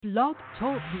Blog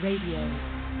Talk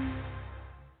Radio.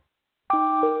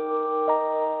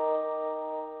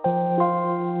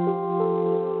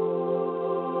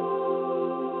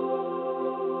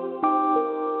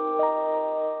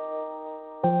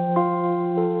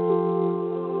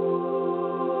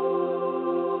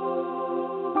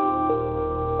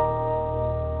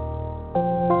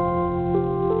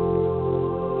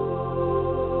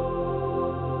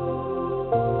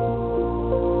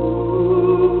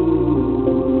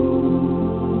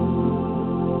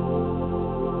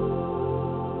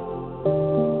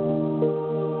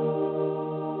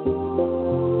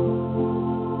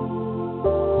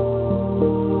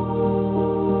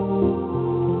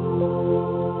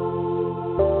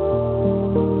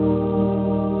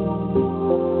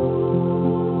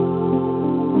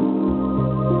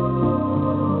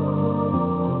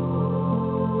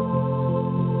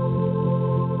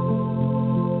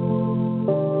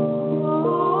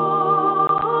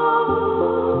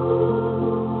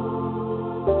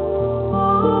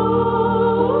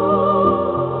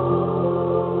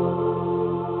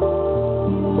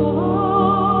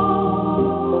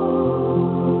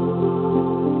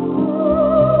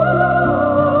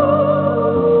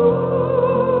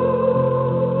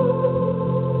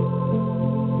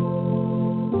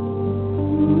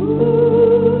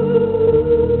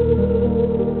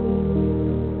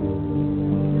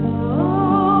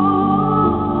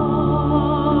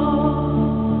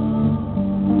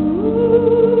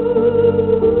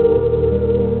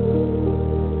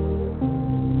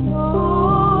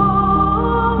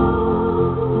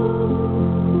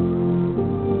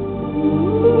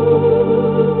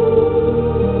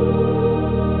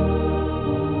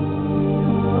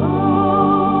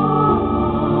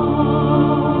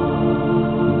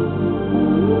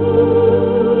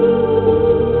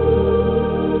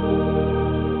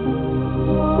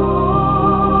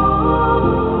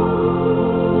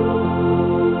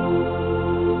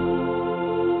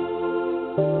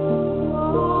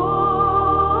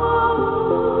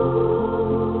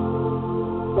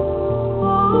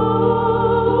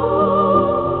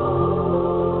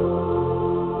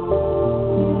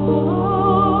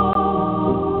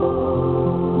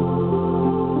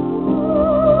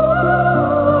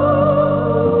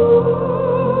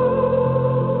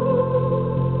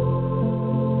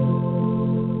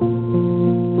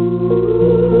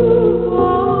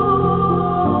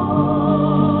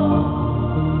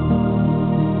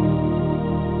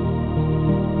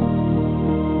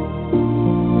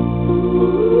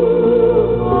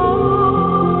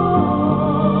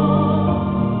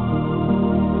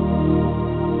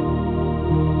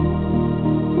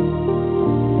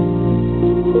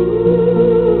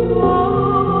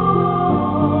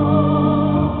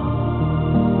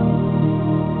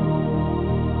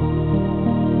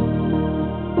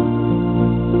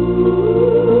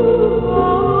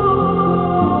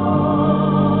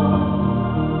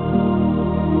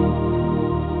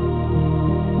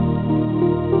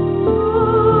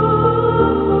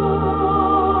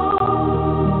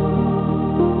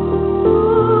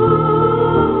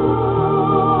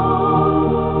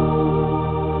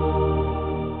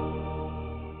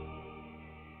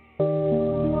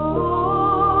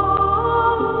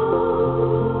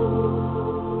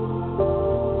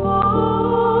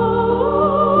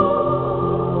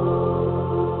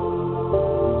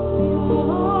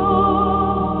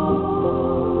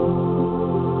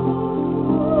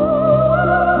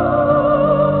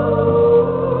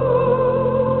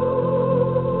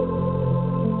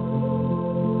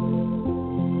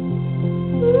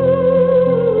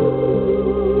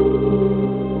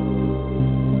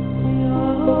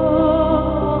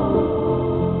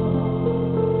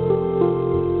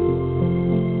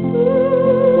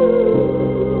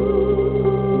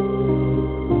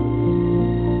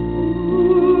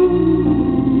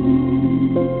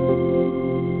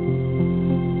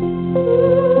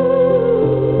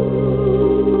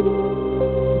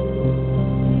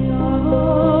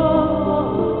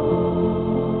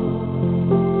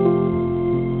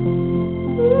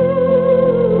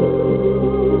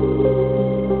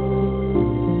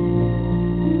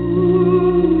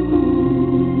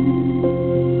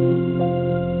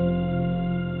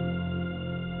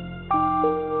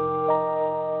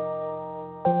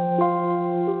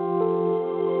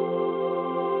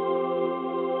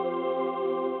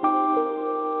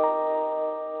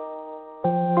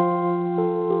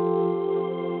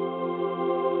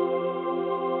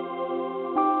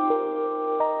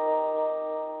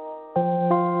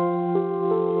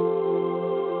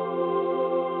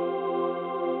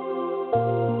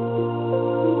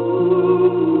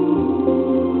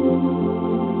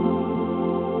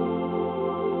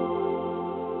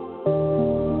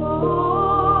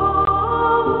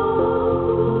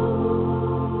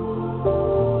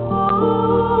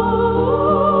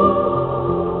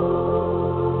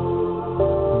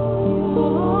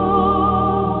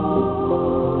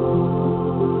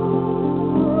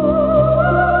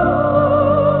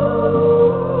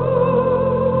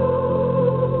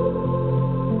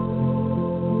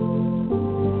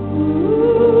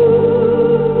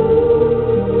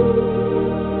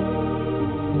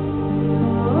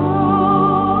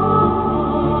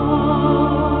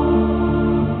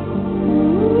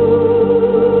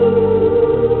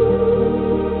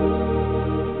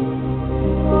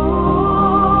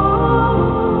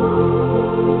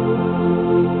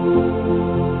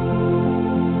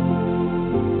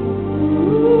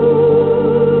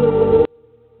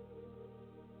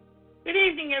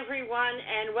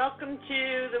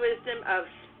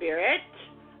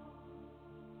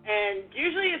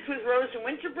 with Rose in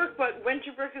Winterbrook, but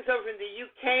Winterbrook is over in the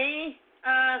UK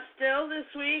still this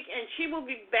week, and she will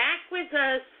be back with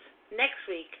us next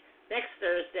week, next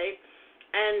Thursday.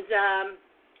 And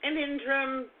in the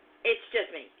interim, it's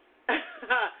just me.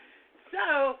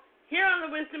 So, here on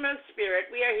the Wisdom of Spirit,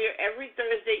 we are here every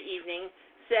Thursday evening,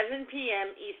 7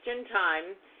 p.m. Eastern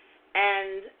Time,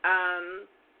 and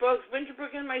both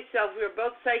Winterbrook and myself, we are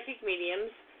both psychic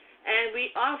mediums, and we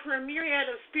offer a myriad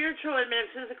of spiritual and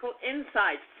metaphysical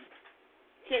insights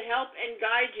to help and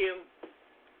guide you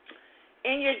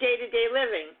in your day-to-day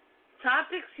living.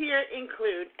 Topics here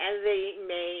include, and they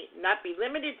may not be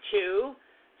limited to,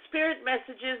 spirit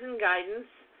messages and guidance,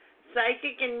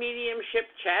 psychic and mediumship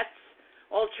chats,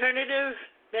 alternative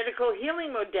medical healing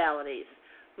modalities,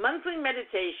 monthly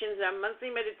meditations. Our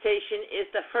monthly meditation is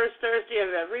the first Thursday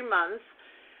of every month.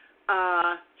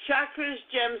 Chakras,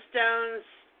 gemstones,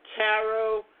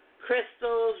 tarot,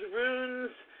 crystals,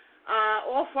 runes,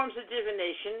 all forms of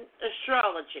divination,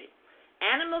 astrology,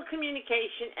 animal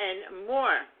communication, and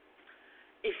more.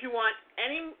 If you want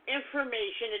any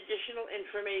information, additional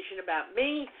information about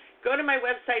me, go to my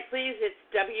website, please. It's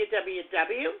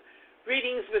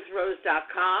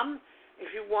www.readingswithrose.com.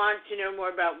 If you want to know more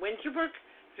about Winterbrook,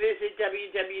 visit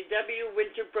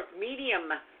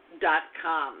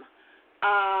www.winterbrookmedium.com.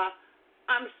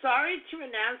 I'm sorry to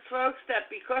announce, folks, that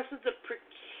because of the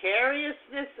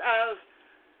precariousness of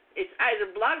it's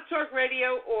either Blog Talk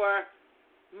Radio or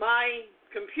my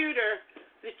computer,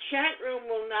 the chat room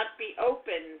will not be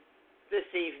open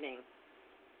this evening.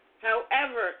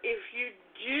 However, if you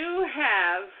do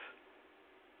have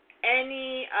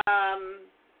any,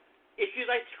 if you'd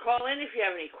like to call in, if you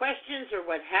have any questions or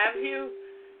what have you,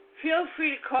 feel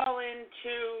free to call in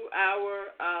to our,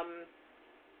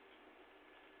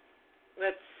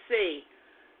 let's see.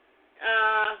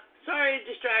 Sorry,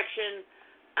 distraction.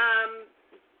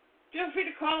 Feel free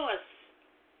to call us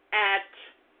at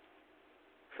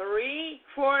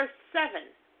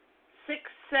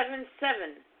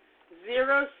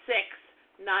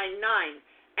 347-677-0699.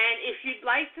 And if you'd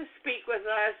like to speak with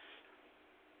us,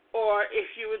 or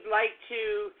if you would like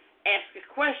to ask a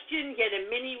question, get a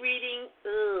mini reading,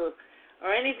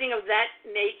 or anything of that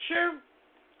nature,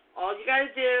 all you got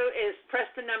to do is press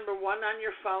the number 1 on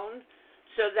your phone,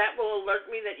 so that will alert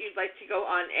me that you'd like to go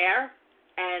on air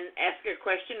and ask a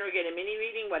question or get a mini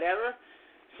reading, whatever.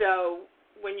 So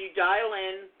when you dial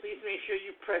in, please make sure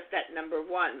you press that number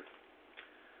 1.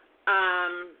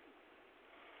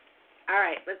 All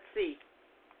right, let's see.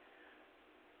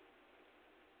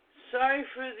 Sorry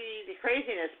for the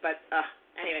craziness, but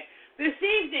anyway. This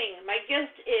evening, my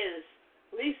guest is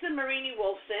Lisa Marini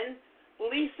Wolfson.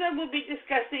 Lisa will be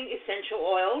discussing essential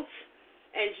oils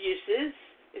and uses.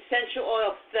 Essential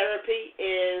oil therapy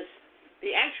is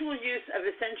the actual use of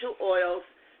essential oils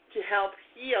to help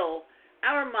heal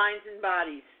our minds and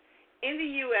bodies. In the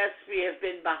U.S., we have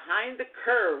been behind the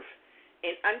curve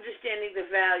in understanding the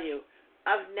value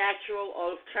of natural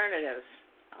alternatives.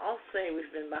 I'll say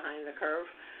we've been behind the curve.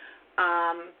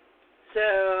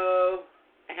 So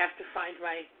I have to find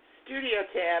my studio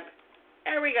tab.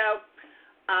 There we go.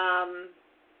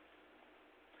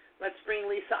 Let's bring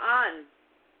Lisa on.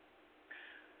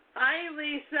 Hi,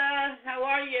 Lisa. How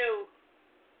are you?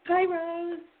 Hi,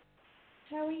 Rose.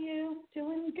 How are you?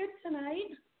 Doing good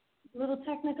tonight. A little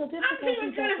technical difficulties.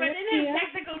 I'm doing good. If I didn't have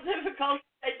technical difficulties,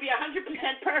 I'd be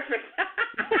 100% perfect.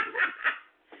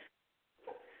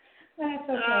 That's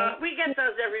okay. We get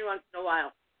those every once in a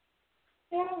while.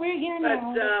 Yeah, we're here but,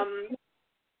 now.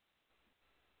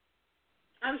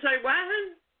 I'm sorry, what?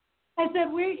 I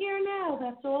said we're here now.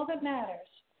 That's all that matters.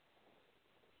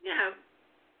 Yeah.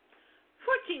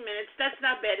 14 minutes, that's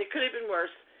not bad. It could have been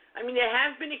worse. I mean, there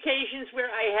have been occasions where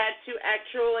I had to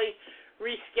actually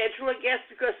reschedule a guest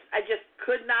because I just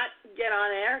could not get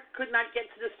on air, could not get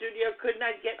to the studio, could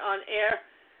not get on air.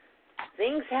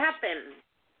 Things happen.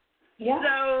 Yeah.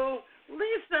 So,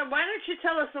 Lisa, why don't you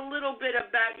tell us a little bit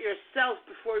about yourself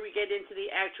before we get into the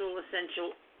actual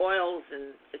essential oils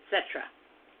and etc.?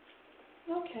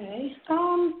 Okay.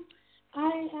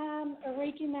 I am a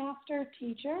Reiki Master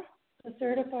teacher, a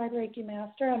certified Reiki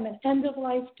Master. I'm an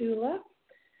end-of-life doula.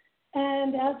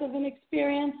 And as of an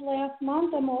experience last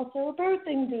month, I'm also a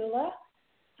birthing doula.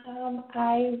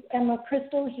 I am a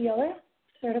crystal healer,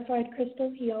 certified crystal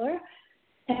healer.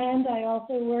 And I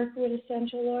also work with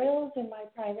essential oils in my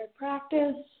private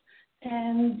practice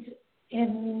and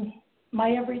in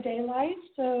my everyday life.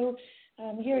 So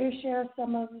I'm here to share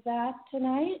some of that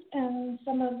tonight and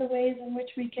some of the ways in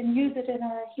which we can use it in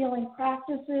our healing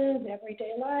practices,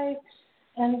 everyday life,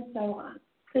 and so on.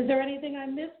 Is there anything I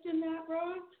missed in that,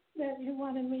 Rose, that you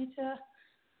wanted me to?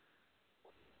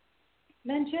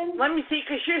 mention? Let me see,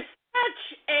 because you're such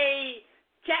a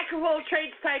jack of all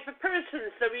trades type of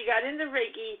person. So we got into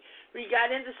Reiki, we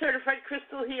got into certified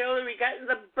crystal healer, we got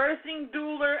into the birthing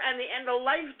doula and the end of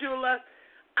life doula.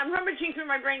 I'm rummaging through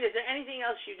my brain. Is there anything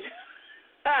else you do?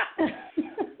 I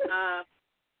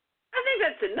think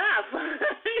that's enough.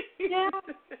 Yeah.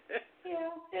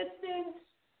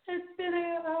 It's been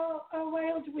a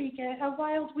wild weekend, a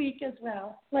wild week as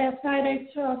well. Last night I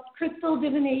took crystal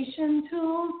divination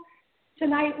tools.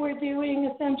 Tonight we're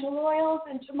doing essential oils,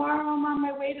 and tomorrow I'm on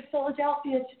my way to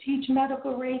Philadelphia to teach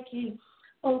medical Reiki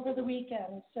over the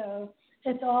weekend. So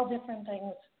it's all different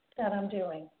things that I'm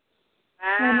doing.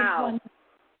 Wow.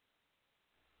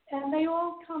 And they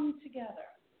all come together.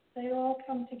 They all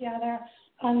come together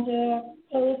under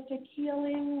holistic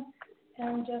healing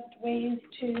and just ways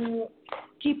to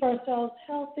keep ourselves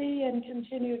healthy and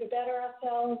continue to better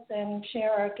ourselves and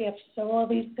share our gifts. So all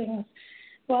these things,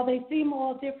 while they seem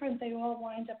all different, they all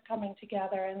wind up coming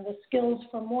together, and the skills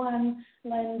from one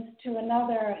lends to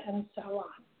another, and so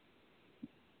on.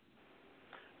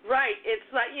 Right.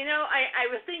 It's like, I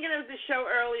was thinking of the show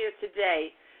earlier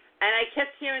today, and I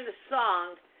kept hearing the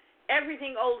song,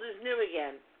 Everything Old is New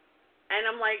Again. And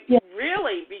I'm like, yeah.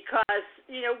 Really? Because,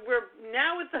 we're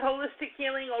now with the holistic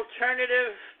healing,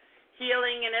 alternative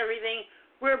healing and everything,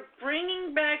 we're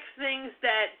bringing back things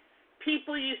that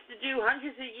people used to do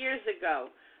hundreds of years ago.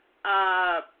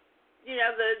 I'm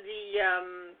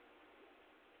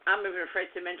even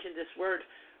afraid to mention this word,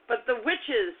 but the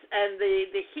witches and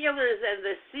the healers and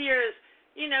the seers,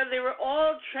 they were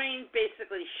all trained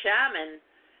basically shaman,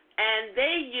 and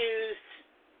they used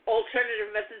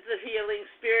alternative methods of healing,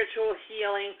 spiritual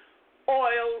healing,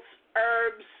 oils,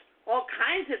 herbs, all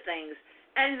kinds of things,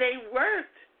 and they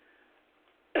worked.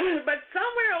 But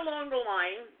somewhere along the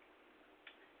line,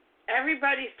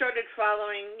 everybody started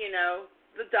following,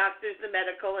 the doctors, the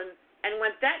medical, and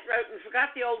went that route and forgot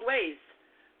the old ways.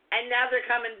 And now they're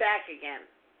coming back again.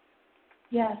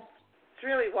 Yes. It's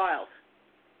really wild.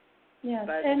 Yes,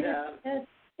 but, and it's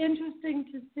interesting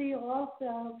to see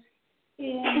also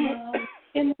in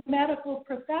the medical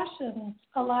profession,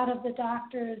 a lot of the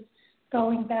doctors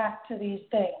going back to these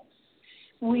things.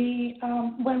 We,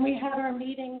 when we had our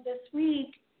meeting this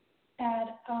week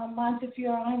at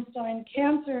Montefiore Einstein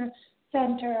Cancer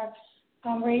Center,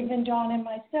 Raven, John, and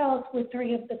myself, with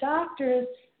three of the doctors,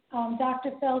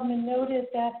 Dr. Feldman noted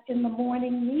that in the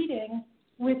morning meeting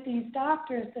with these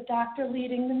doctors, the doctor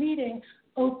leading the meeting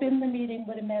opened the meeting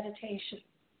with a meditation.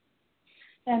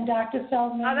 And Dr.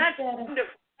 Feldman said...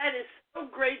 Wonderful. That is so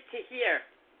great to hear.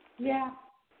 Yeah.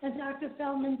 And Dr.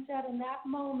 Feldman said in that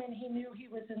moment he knew he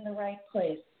was in the right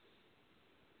place.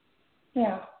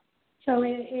 Yeah. So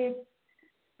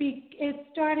it's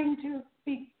starting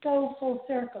to go full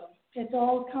circle. It's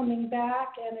all coming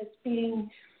back, and it's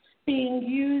being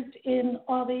used in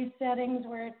all these settings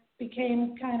where it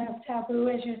became kind of taboo,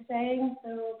 as you're saying.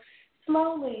 So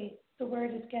slowly the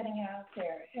word is getting out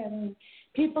there, and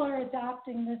people are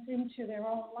adopting this into their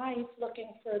own life,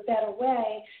 looking for a better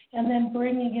way, and then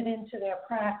bringing it into their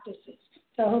practices.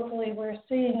 So hopefully we're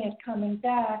seeing it coming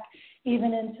back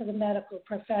even into the medical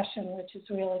profession, which is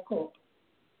really cool.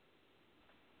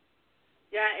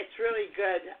 Yeah, it's really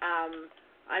good.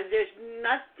 There's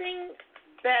nothing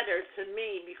better to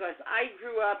me, because I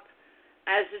grew up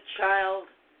as a child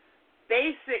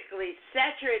basically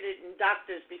saturated in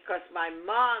doctors because my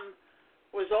mom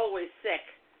was always sick,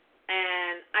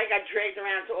 and I got dragged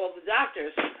around to all the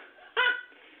doctors.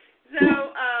 So,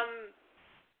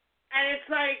 and it's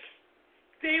like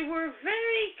they were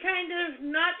very kind of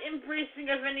not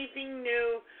embracing of anything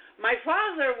new. My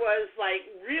father was like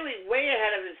really way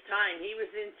ahead of his time. He was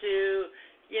into,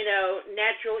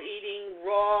 natural eating,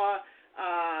 raw,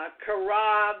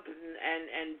 carob,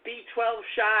 and B12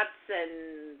 shots,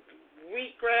 and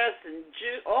wheatgrass, and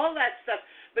all that stuff.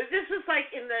 But this was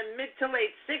like in the mid to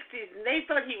late 60s, and they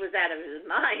thought he was out of his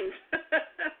mind.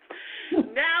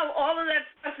 Now all of that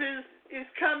stuff is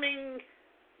coming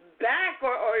back,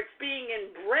 or it's being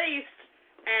embraced,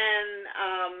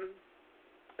 and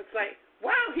it's like,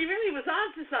 wow, he really was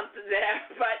onto something there.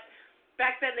 But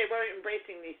back then they weren't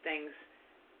embracing these things.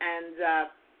 And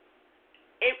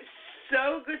it was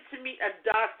so good to meet a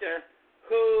doctor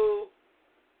who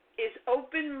is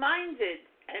open-minded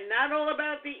and not all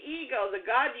about the ego, the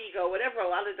God ego, whatever a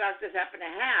lot of doctors happen to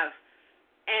have.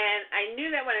 And I knew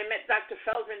that when I met Dr.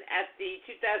 Feldman at the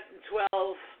 2012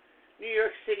 New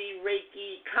York City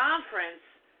Reiki conference,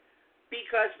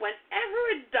 because whenever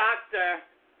a doctor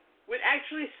would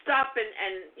actually stop and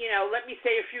let me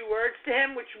say a few words to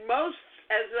him, which most,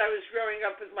 as I was growing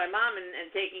up with my mom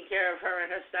and taking care of her and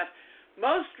her stuff,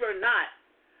 most were not.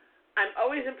 I'm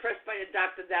always impressed by a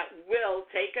doctor that will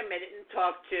take a minute and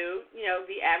talk to,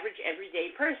 the average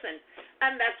everyday person.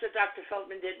 And that's what Dr.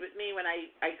 Feldman did with me when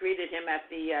I greeted him at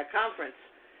the conference.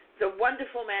 The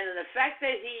wonderful man, and the fact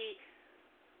that he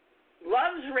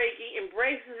loves Reiki,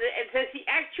 embraces it, and says he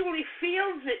actually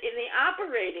feels it in the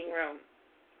operating room.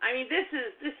 I mean, this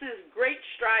is great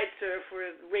strides for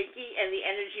Reiki and the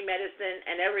energy medicine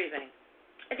and everything.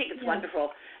 I think it's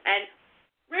wonderful. And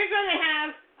we're going to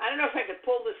have, I don't know if I could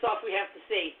pull this off, we have to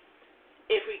see,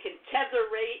 if we can tether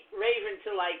Raven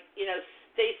to,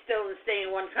 stay still and stay in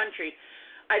one country.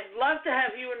 I'd love to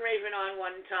have you and Raven on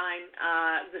one time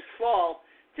this fall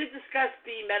to discuss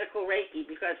the medical Reiki,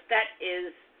 because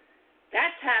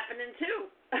that's happening too.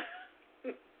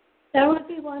 That would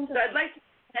be wonderful. So I'd like to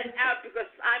get that out, because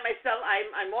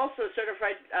I'm also a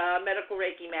certified medical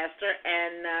Reiki master,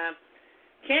 and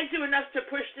can't do enough to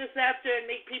push this out there and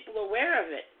make people aware of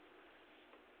it.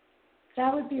 That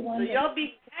would be wonderful. So you'll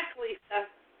be back, Lisa.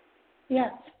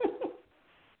 Yes.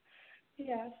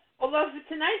 Yes. Although for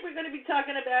tonight we're going to be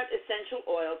talking about essential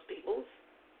oils, peoples.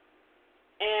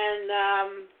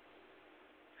 And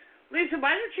Lisa,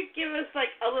 why don't you give us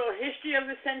a little history of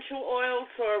essential oils,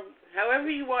 or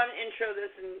however you want to intro this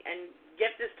and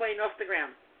get this plane off the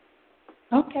ground.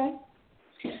 Okay.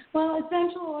 Well,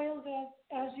 essential oils,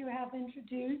 as you have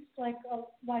introduced, like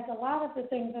a lot of the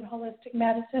things in holistic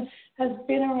medicine, has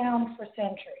been around for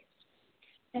centuries.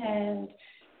 And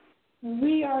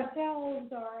we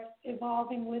ourselves are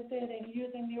evolving with it and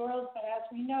using the oils, but as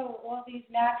we know, all these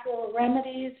natural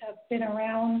remedies have been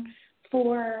around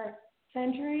for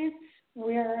centuries.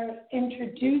 We're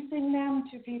introducing them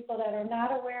to people that are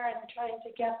not aware and trying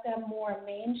to get them more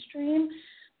mainstream.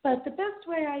 But the best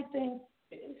way, I think,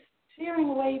 is steering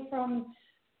away from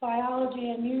biology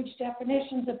and huge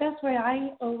definitions. The best way I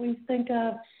always think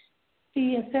of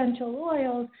the essential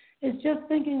oils is just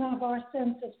thinking of our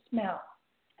sense of smell.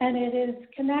 And it is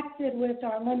connected with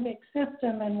our limbic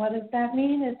system. And what does that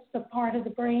mean? It's the part of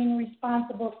the brain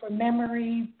responsible for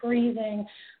memory, breathing,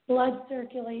 blood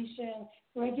circulation,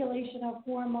 regulation of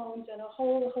hormones, and a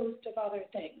whole host of other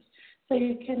things. So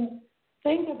you can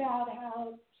think about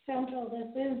how central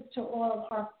this is to all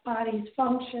of our body's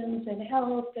functions and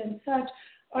health and such.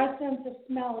 Our sense of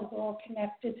smell is all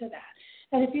connected to that.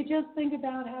 And if you just think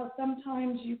about how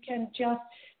sometimes you can just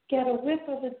get a whiff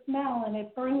of a smell and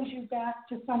it brings you back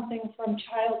to something from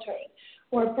childhood,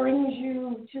 or brings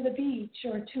you to the beach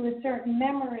or to a certain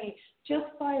memory just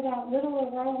by that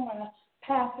little aroma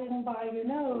passing by your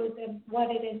nose and what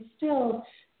it instills,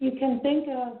 you can think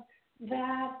of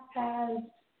that as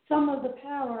some of the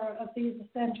power of these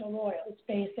essential oils,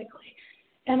 basically.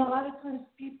 And a lot of times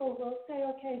people will say,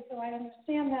 okay, so I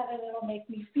understand that and it'll make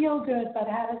me feel good, but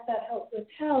how does that help with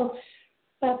health?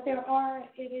 But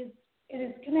it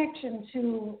is connection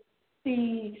to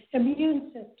the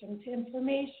immune system, to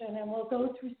inflammation, and we'll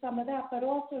go through some of that, but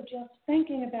also just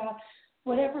thinking about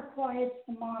whatever quiets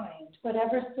the mind,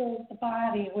 whatever stills the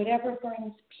body, whatever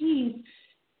brings peace,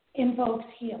 invokes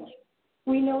healing.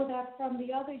 We know that from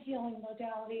the other healing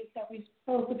modalities that we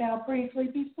spoke about briefly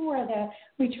before, that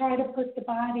we try to put the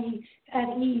body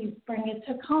at ease, bring it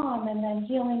to calm, and then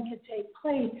healing can take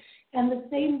place. And the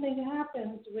same thing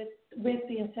happens with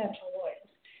the essential oils.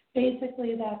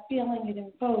 Basically, that feeling it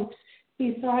invokes,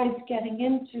 besides getting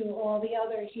into all the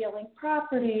other healing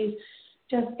properties,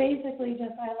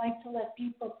 I like to let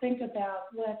people think about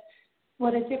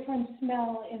what a different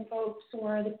smell invokes,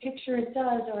 or the picture it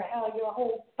does, or how your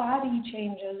whole body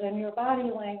changes and your body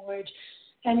language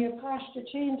and your posture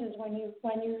changes when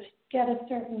you get a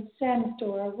certain scent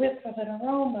or a whiff of an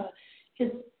aroma,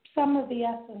 is some of the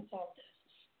essence of this.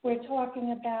 We're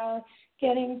talking about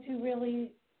getting to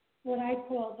really what I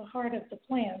call the heart of the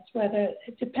plants, whether,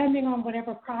 depending on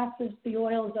whatever process the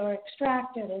oils are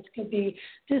extracted, it could be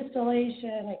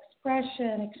distillation,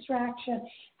 expression, extraction,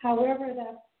 however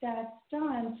that's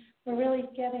done, we're really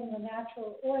getting the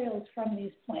natural oils from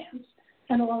these plants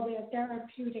and all their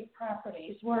therapeutic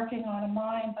properties, working on a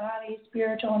mind, body,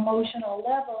 spiritual, emotional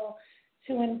level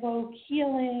to invoke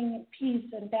healing, peace,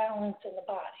 and balance in the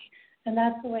body. And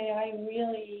that's the way I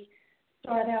really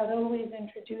start out always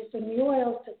introducing the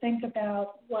oils, to think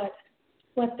about what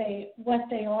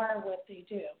they are, what they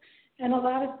do. And a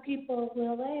lot of people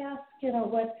will ask,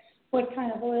 what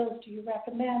kind of oils do you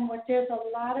recommend? There's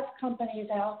a lot of companies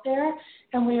out there,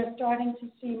 and we are starting to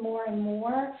see more and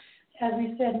more. As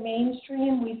we said,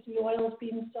 mainstream, we see oils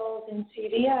being sold in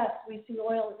CVS, we see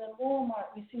oils in Walmart,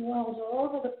 we see oils all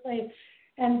over the place,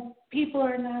 and people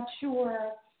are not sure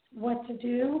what to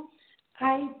do.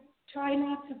 I try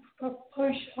not to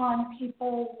push on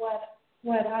people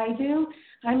what I do.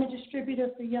 I'm a distributor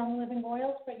for Young Living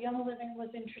oils, but Young Living was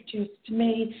introduced to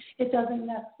me. It doesn't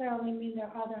necessarily mean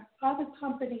there are other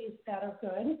companies that are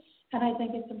good, and I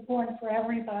think it's important for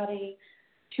everybody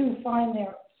to find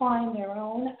their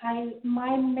own.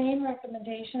 My main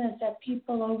recommendation is that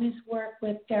people always work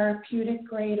with therapeutic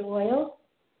grade oils.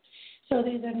 So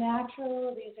these are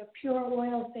natural, these are pure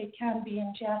oils, they can be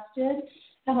ingested.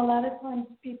 And a lot of times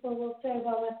people will say,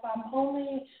 well, if I'm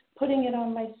only putting it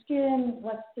on my skin,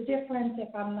 what's the difference?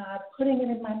 If I'm not putting it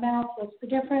in my mouth, what's the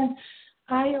difference?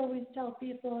 I always tell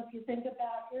people, if you think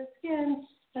about your skin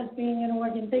as being an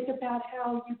organ, think about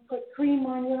how you put cream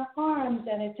on your arms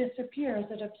and it disappears,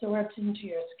 it absorbs into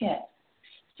your skin.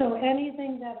 So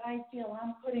anything that I feel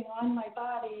I'm putting on my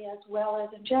body as well as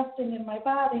ingesting in my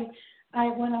body,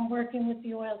 when I'm working with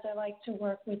the oils, I like to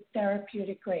work with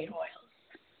therapeutic grade oils.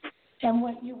 And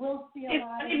what you will see a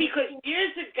lot funny because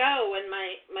years ago when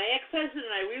my ex-husband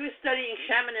and we were studying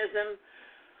shamanism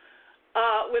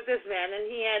with this man, and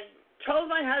he had told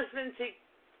my husband to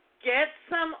get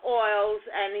some oils,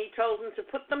 and he told him to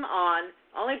put them on.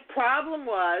 Only problem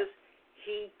was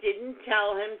he didn't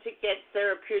tell him to get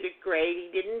therapeutic grade. He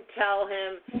didn't tell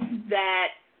him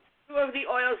that two of the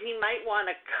oils he might want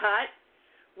to cut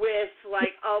with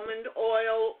like almond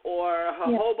oil or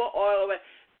jojoba oil.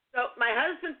 So my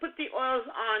husband put the oils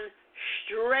on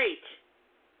straight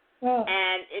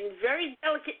and in very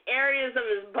delicate areas of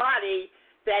his body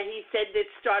that he said that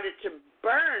started to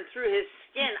burn through his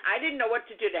skin. I didn't know what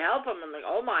to do to help him. I'm like,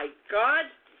 oh, my God.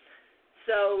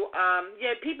 So,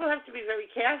 people have to be very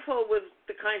careful with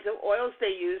the kinds of oils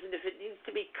they use, and if it needs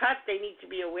to be cut, they need to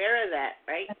be aware of that,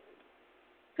 right?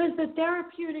 Because the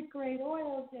therapeutic grade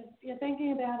oils, if you're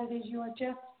thinking about it, is you're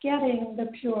just getting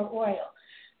the pure oil.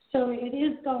 So it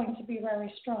is going to be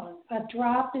very strong. A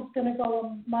drop is going to go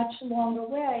a much longer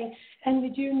way, and you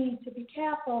do need to be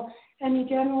careful, and you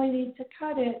generally need to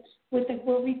cut it with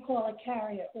what we call a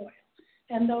carrier oil.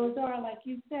 And those are, like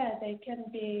you said, they can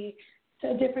be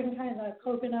different kinds of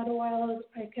coconut oils.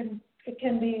 It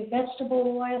can be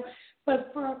vegetable oil.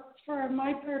 But for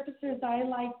my purposes, I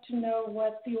like to know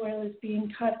what the oil is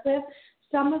being cut with.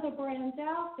 Some of the brands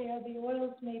out there, the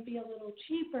oils may be a little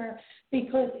cheaper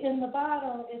because in the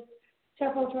bottle it's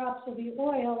several drops of the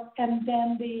oil and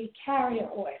then the carrier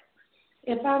oil.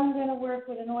 If I'm going to work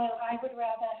with an oil, I would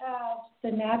rather have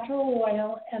the natural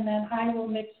oil and then I will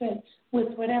mix it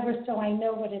with whatever so I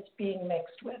know what it's being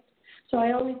mixed with. So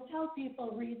I always tell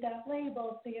people, read that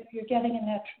label, see if you're getting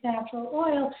a natural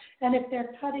oil, and if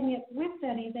they're cutting it with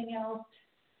anything else,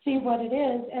 see what it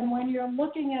is. And when you're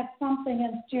looking at something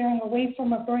and steering away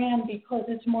from a brand because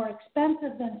it's more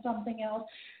expensive than something else,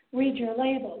 read your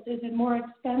labels. Is it more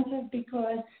expensive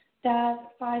because that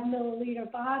 5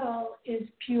 milliliter bottle is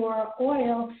pure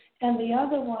oil and the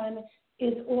other one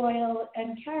is oil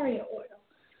and carrier oil?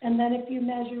 And then if you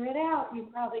measure it out, you're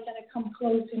probably going to come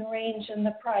close in range in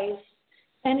the price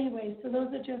anyway. So those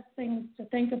are just things to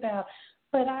think about.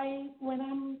 But when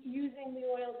I'm using the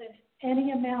oils in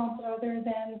any amount other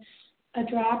than a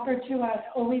drop or two, I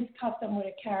always cut them with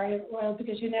a carrier oil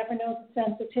because you never know the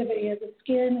sensitivity of the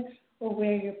skin or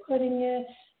where you're putting it.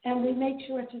 And we make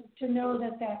sure to know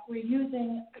that we're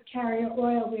using a carrier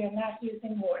oil. We are not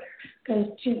using water because,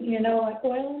 like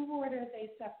oil and water, they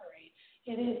separate.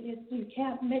 You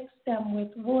can't mix them with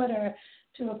water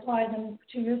to apply them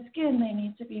to your skin. They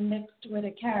need to be mixed with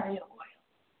a carrier oil.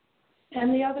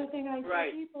 And the other thing I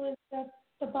tell people is that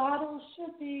the bottles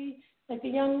should be, like the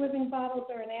Young Living bottles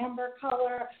are an amber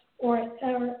color or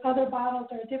other bottles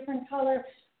are a different color,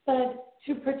 but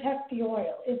to protect the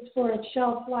oil. It's for its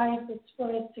shelf life. It's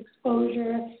for its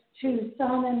exposure to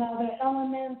sun and other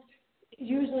elements.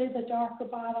 Usually the darker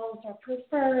bottles are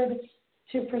preferred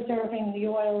to preserving the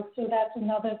oil, so that's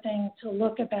another thing to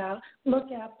look at.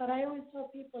 But I always tell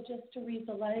people just to read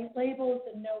the labels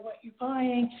and know what you're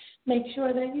buying. Make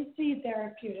sure that you see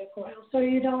therapeutic oil so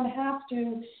you don't have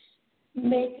to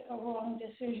make a wrong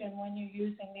decision when you're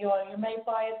using the oil. You may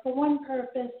buy it for one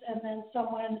purpose and then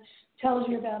someone tells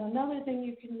you about another thing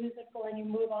you can use it for and you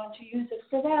move on to use it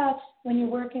for that. When you're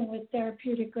working with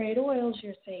therapeutic grade oils,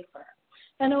 you're safer.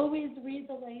 And always read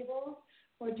the labels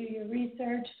or do your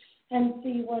research and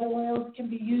see what oils can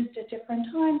be used at different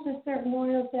times. There's certain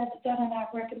oils that are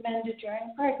not recommended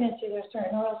during pregnancy. There's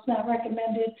certain oils not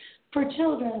recommended for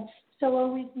children. So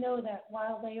always know that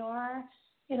while they are,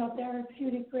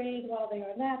 therapeutic grade, while they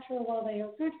are natural, while they are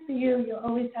good for you, you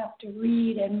always have to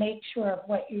read and make sure of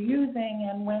what you're using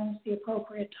and when's the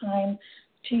appropriate time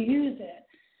to use it.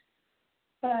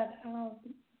 But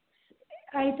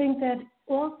I think that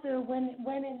also when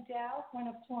in doubt, when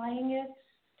applying it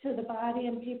to the body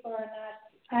and people are not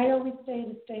I always say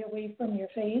to stay away from your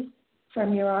face,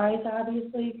 from your eyes,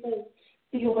 obviously, because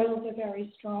the oils are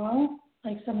very strong.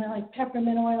 Like something like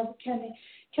peppermint oil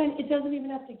it doesn't even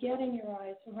have to get in your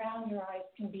eyes. Around your eyes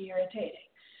can be irritating.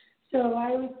 So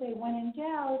I always say when in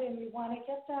doubt and you want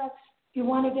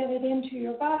to get it into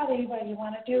your body, but you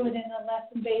want to do it in a less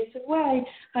invasive way,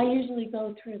 I usually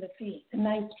go through the feet. A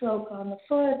nice stroke on the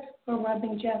foot or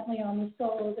rubbing gently on the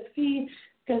sole of the feet.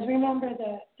 Because remember,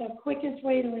 the quickest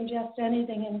way to ingest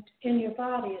anything in your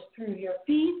body is through your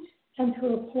feet and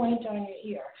through a point on your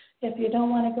ear. If you don't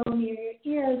want to go near your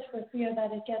ears for fear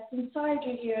that it gets inside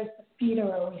your ears, the feet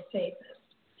are always safest.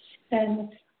 And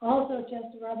also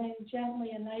just rubbing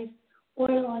gently a nice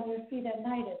oil on your feet at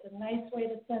night is a nice way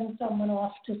to send someone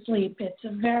off to sleep. It's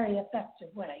a very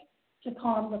effective way to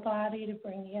calm the body, to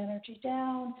bring the energy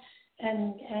down,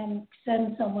 and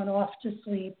send someone off to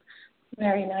sleep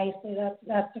very nicely.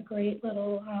 That's a great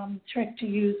little trick to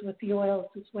use with the oils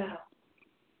as well.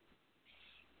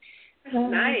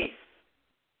 Nice.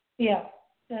 Yeah,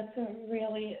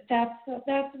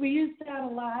 we use that a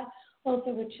lot.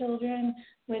 Also with children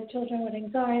with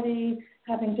anxiety,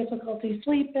 having difficulty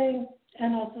sleeping,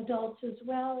 and us adults as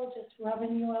well. Just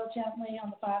rubbing the oil gently on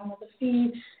the bottom of the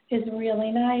feet is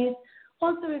really nice.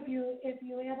 Also, if you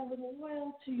add a little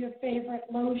oil to your favorite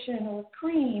lotion or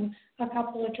cream, a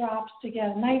couple of drops to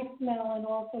get a nice smell, and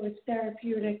also its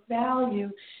therapeutic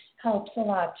value helps a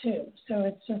lot too. So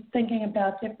it's just thinking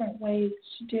about different ways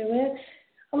to do it.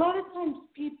 A lot of times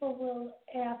people will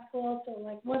ask also,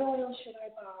 like, what oil should I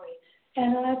buy?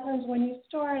 And a lot of times when you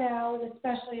start out,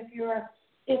 especially if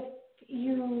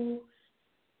you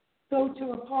go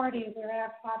to a party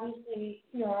where obviously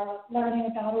you're learning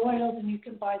about oils and you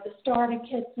can buy the starter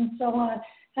kits and so on.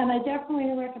 And I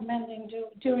definitely recommend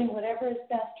doing whatever is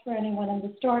best for anyone. And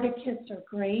the starter kits are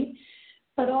great.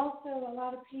 But also a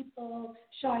lot of people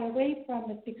shy away from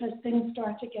it because things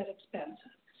start to get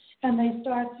expensive. And they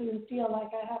start to feel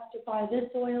like I have to buy this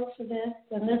oil for this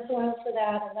and this oil for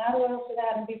that and that oil for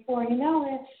that. And before you know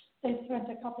it, they've spent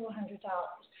a couple of $100.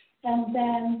 And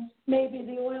then maybe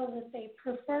the oil that they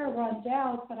prefer runs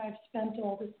out, but I've spent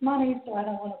all this money, so I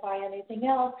don't want to buy anything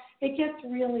else. It gets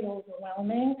really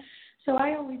overwhelming. So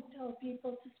I always tell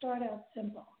people to start out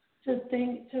simple,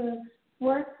 to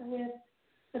work with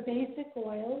the basic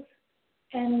oils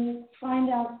and find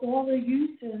out all the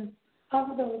uses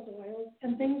of those oils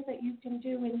and things that you can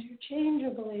do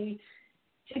interchangeably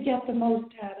to get the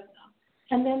most out of them.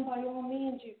 And then by all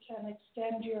means, you can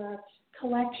extend your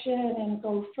collection and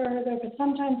go further, but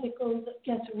sometimes it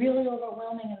gets really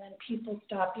overwhelming and then people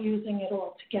stop using it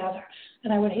altogether.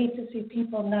 And I would hate to see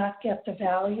people not get the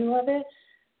value of it.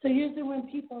 So usually when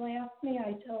people ask me,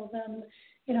 I tell them,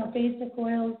 basic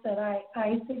oils that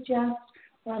I suggest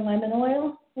are lemon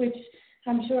oil, which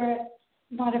I'm sure a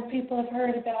lot of people have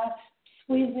heard about,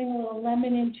 squeezing a little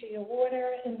lemon into your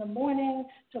water in the morning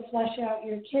to flush out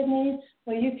your kidneys.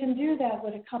 Well, you can do that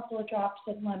with a couple of drops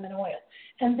of lemon oil.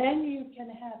 And then you can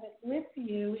have it with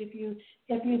you if you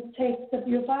take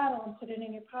your bottle and put it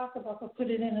in your pocketbook or put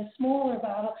it in a smaller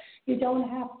bottle. You don't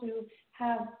have to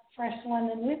have fresh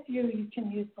lemon with you. You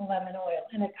can use the lemon oil,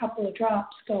 and a couple of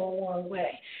drops go a long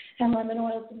way. And lemon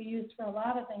oil can be used for a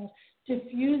lot of things.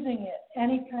 Diffusing it,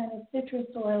 any kind of citrus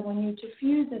oil, when you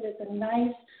diffuse it, it's a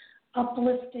nice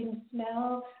uplifting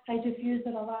smell. I diffuse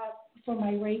it a lot for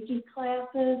my Reiki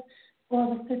classes.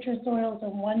 All the citrus oils are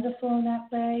wonderful in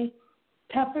that way.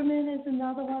 Peppermint is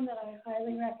another one that I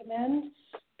highly recommend.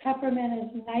 Peppermint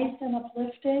is nice and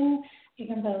uplifting. You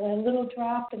can put a little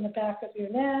drop in the back of your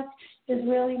neck. It's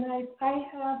really nice. I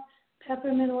have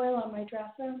peppermint oil on my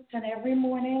dresser, and every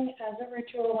morning as a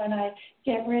ritual when I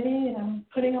get ready and I'm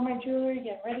putting on my jewelry,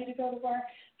 get ready to go to work,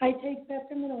 I take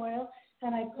peppermint oil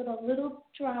and I put a little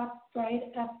drop right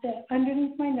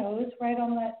underneath my nose, right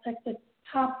on the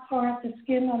top part, the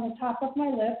skin on the top of my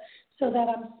lip, so that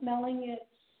I'm smelling it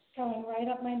going right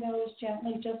up my nose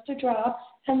gently, just a drop.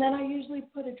 And then I usually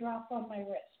put a drop on my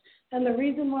wrist. And the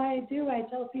reason why I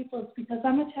tell people, is because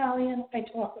I'm Italian, I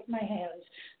talk with my hands.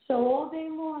 So all day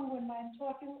long when I'm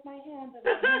talking with my hands and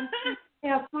my hands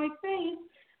past my face,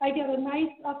 I get a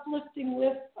nice uplifting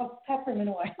whiff of peppermint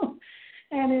oil.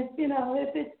 And if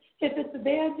it's a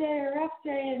bad day or rough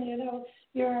day, and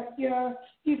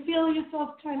you feel yourself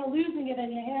kind of losing it,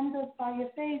 and your hand goes by your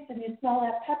face, and you smell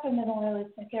that peppermint oil,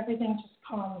 it's like everything just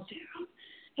calms down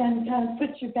and kind of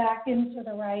puts you back into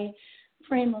the right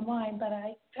frame of mind. But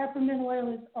peppermint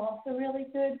oil is also really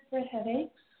good for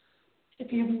headaches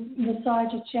if you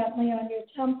massage it gently on your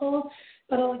temples.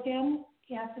 But again,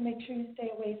 you have to make sure you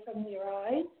stay away from your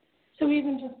eyes. So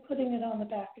even just putting it on the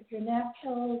back of your neck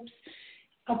helps.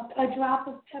 A drop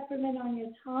of peppermint on your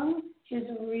tongue is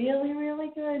really,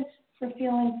 really good for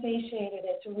feeling satiated.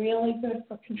 It's really good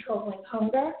for controlling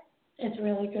hunger. It's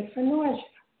really good for nausea.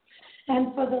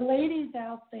 And for the ladies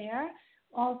out there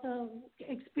also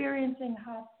experiencing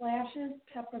hot flashes,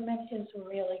 peppermint is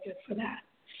really good for that.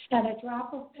 And a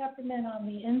drop of peppermint on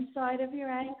the inside of your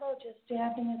ankle, just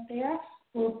dabbing it there,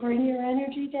 will bring your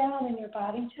energy down and your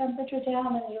body temperature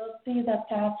down, and you'll see that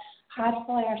hot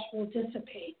flash will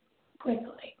dissipate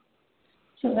quickly.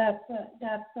 So that's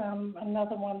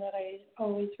another one that I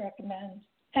always recommend.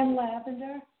 And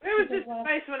lavender. Where was this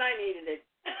advice when I needed it?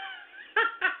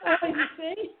 Oh, you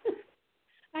see?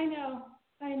 I know.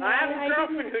 I have a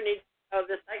girlfriend who needs to know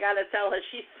this. I got to tell her.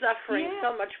 She's suffering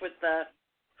so much with the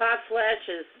hot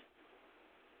flashes.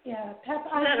 Yeah. She's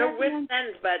at her wit's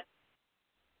end, but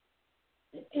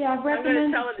I'm going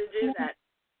to tell her to do that.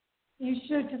 You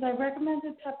should, because I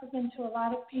recommended peppermint to a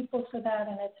lot of people for that,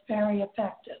 and it's very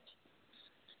effective.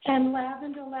 And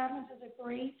lavender is a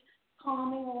great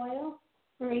calming oil,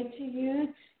 great to use.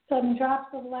 Some drops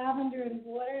of lavender in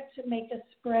water to make a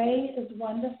spray is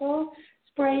wonderful.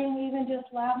 Spraying even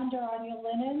just lavender on your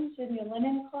linens in your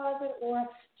linen closet, or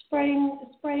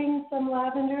spraying some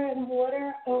lavender and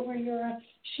water over your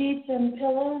sheets and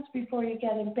pillows before you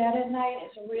get in bed at night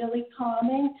is really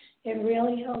calming. It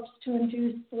really helps to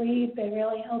induce sleep. It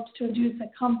really helps to induce a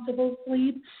comfortable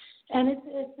sleep, and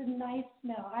it's a nice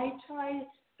smell. I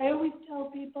always tell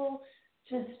people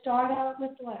to start out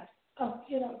with less. A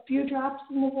few drops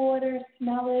in the water,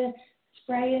 smell it,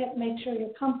 spray it, make sure you're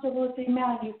comfortable with the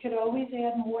amount. You could always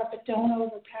add more, but don't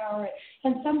overpower it.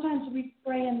 And sometimes we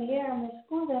spray in the air and we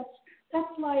say,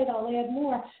 that's light, I'll add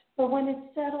more. But when it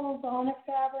settles on a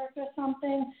fabric or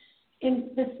something,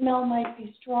 the smell might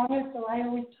be stronger. So I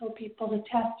always tell people to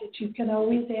test it. You can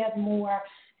always add more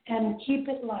and keep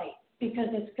it light, because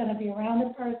it's going to be around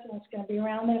the person, it's going to be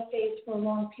around their face for a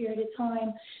long period of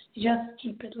time. Just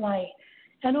keep it light.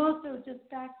 And also, just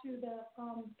back to the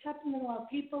peppermint oil,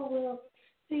 people will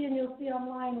see, and you'll see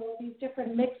online, all these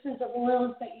different mixes of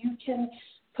oils that you can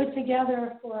put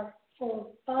together for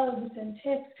bugs and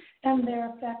ticks, and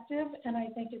they're effective, and I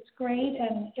think it's great.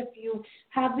 And if you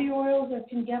have the oils or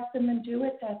can get them and do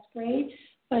it, that's great.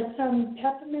 But some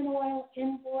peppermint oil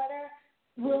in water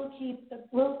will keep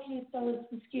those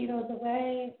mosquitoes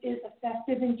away, is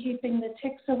effective in keeping the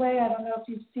ticks away. I don't know if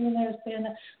you've seen, there's been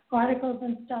articles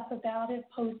and stuff about it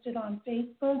posted on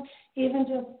Facebook. Even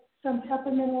just some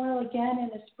peppermint oil, again,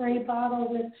 in a spray bottle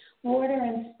with water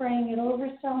and spraying it over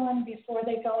someone before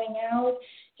they're going out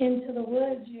into the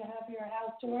woods. You have your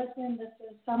outdoorsmen. This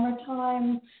is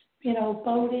summertime,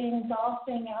 boating,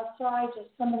 golfing outside, just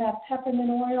some of that peppermint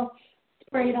oil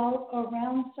sprayed all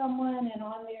around someone and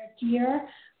on their gear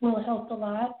will help a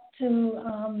lot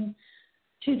to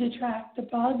detract the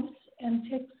bugs and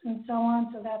ticks and so on.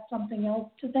 So that's something else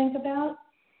to think about.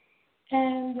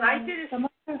 And I did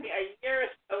a year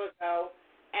or so ago,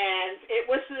 and it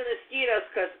was for the mosquitoes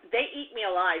because they eat me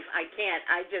alive. I can't.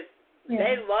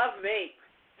 They love me.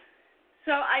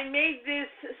 So I made this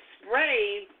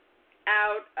spray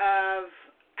out of,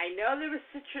 I know there was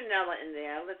citronella in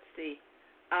there. Let's see.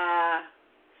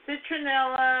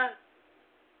 Citronella.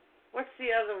 What's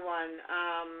the other one?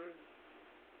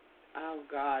 Oh,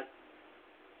 God.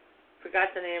 Forgot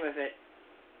the name of it.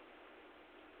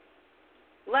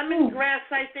 Lemongrass,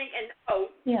 I think, and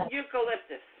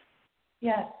eucalyptus.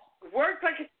 Yes. Worked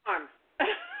like a charm.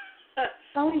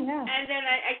 Oh, yeah. And then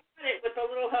I cut it with a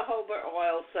little jojoba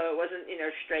oil so it wasn't,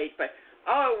 straight. But,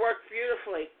 it worked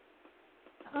beautifully.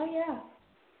 Oh, yeah.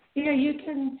 Yeah, you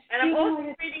can. And I'm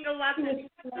also reading a lot that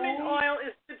peppermint oil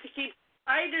is good to keep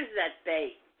spiders at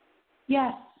bay.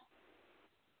 Yes.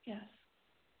 Yes.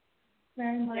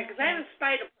 Very much. Yeah, because I have a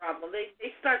spider problem.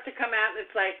 They start to come out, and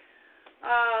it's like,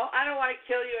 oh, I don't want to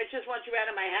kill you. I just want you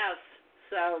out of my house.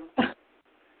 So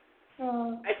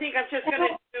I think I'm just going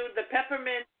to do the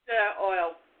peppermint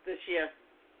oil this year.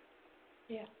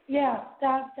 Yeah,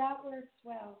 that works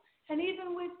well. And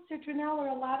even with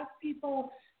citronella, a lot of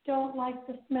people don't like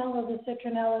the smell of the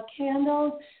citronella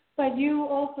candles, but you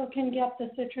also can get the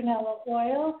citronella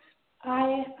oil.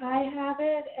 I have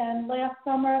it, and last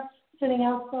summer, sitting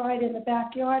outside in the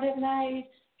backyard at night,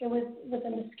 it was with the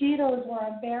mosquitoes were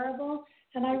unbearable,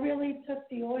 and I really took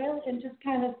the oil and just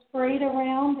kind of sprayed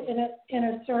around in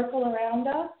a circle around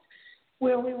us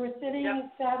where we were sitting and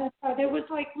sat inside. It was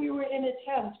like we were in a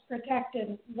tent,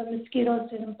 protected. The mosquitoes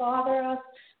didn't bother us.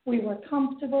 We were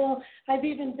comfortable. I've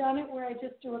even done it where I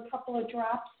just do a couple of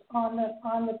drops on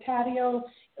the patio,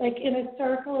 like in a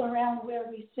circle around where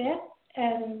we sit,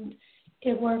 and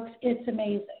it works. It's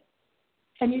amazing.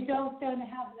 And you don't then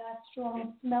have that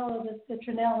strong smell of the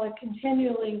citronella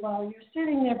continually while you're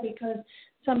sitting there, because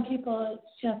some people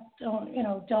just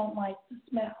don't like the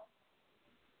smell.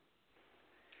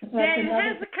 So yeah, it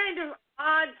has a kind of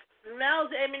odd smell.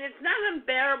 I mean, it's not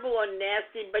unbearable or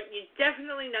nasty, but you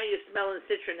definitely know you're smelling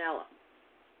citronella.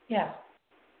 Yeah.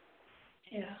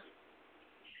 Yeah.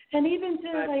 And even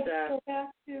to go back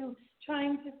to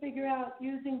trying to figure out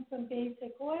using some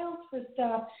basic oils for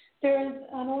stuff, there's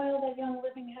an oil that Young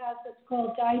Living has that's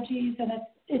called Digest, and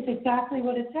it's exactly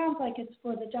what it sounds like. It's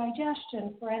for the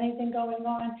digestion, for anything going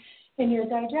on in your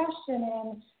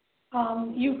digestion,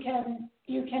 and you can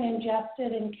ingest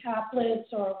it in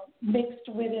caplets or mixed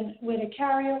with a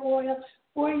carrier oil,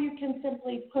 or you can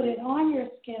simply put it on your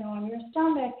skin, on your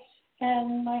stomach.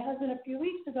 And my husband a few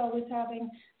weeks ago was having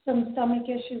some stomach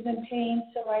issues and pain,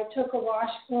 so I took a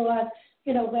washcloth,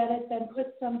 wet it, then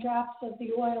put some drops of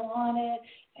the oil on it,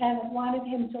 and wanted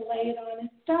him to lay it on his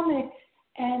stomach,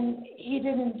 and he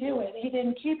didn't do it. He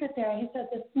didn't keep it there. He said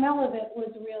the smell of it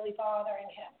was really bothering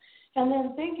him. And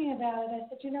then thinking about it, I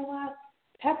said, you know what?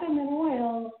 Peppermint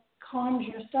oil calms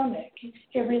your stomach.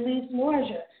 It relieves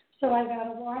nausea. So I got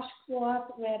a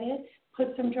washcloth, wet it,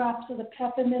 put some drops of the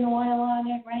peppermint oil on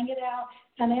it, wrung it out,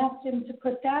 and asked him to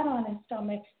put that on his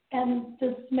stomach. And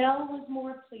the smell was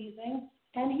more pleasing,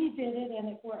 and he did it, and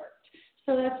it worked.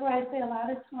 So that's why I say a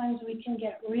lot of times we can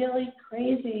get really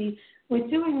crazy with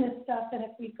doing this stuff, and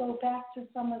if we go back to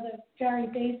some of the very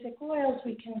basic oils,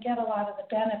 we can get a lot of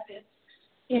the benefits,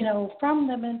 from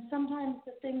them. And sometimes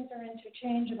the things are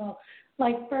interchangeable.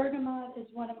 Like bergamot is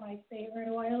one of my favorite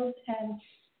oils, and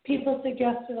people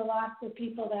suggest it a lot for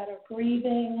people that are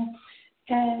grieving.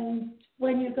 And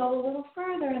when you go a little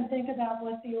further and think about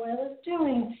what the oil is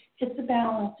doing, it's a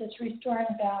balance. It's restoring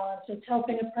balance. It's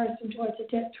helping a person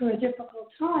through a difficult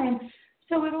time.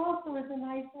 So it also is a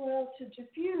nice oil to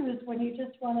diffuse when you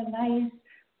just want a nice,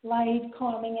 light,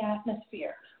 calming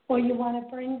atmosphere, or you want to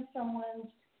bring someone's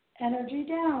energy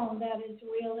down that is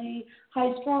really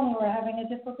high-strung or having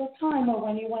a difficult time, or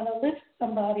when you want to lift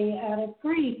somebody out of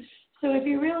grief. So if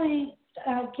you really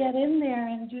get in there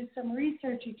and do some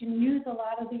research, you can use a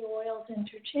lot of the oils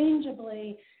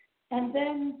interchangeably, and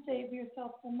then save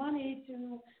yourself some money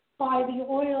to buy the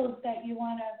oils that you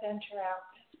want to venture out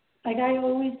with. Like, I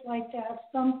always like to have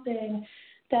something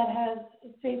that has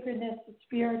sacredness, it's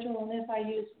spiritual, and if I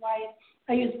use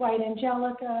white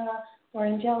angelica or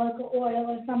angelica oil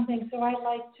or something. So I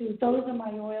like to, those are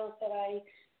my oils that I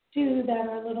do that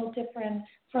are a little different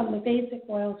from the basic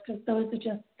oils, because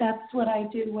that's what I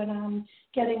do when I'm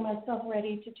getting myself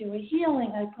ready to do a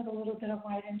healing. I put a little bit of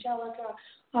white angelica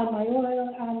on my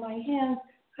oil, on my hands.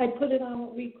 I put it on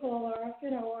what we call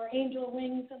our angel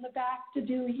wings in the back to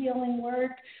do healing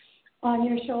work on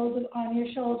your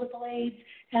shoulder blades,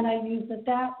 and I use it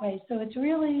that way. So it's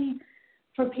really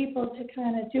for people to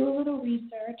kind of do a little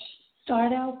research,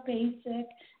 start out basic,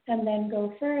 and then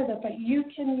go further. But you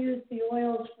can use the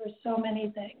oils for so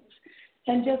many things.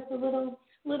 And just a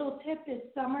little tip,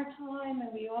 it's summertime, and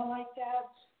we all like to have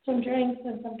some drinks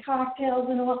and some cocktails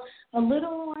and all. A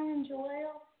little orange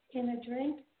oil in a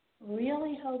drink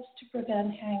really helps to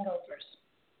prevent hangovers.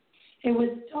 It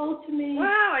was told to me.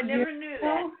 Wow, I never knew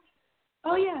that.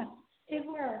 Oh, yeah, it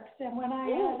works. And when I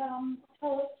had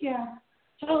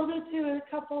told it to a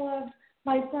couple of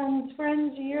my son's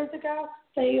friends years ago,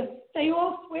 they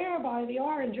all swear by the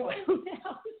orange oil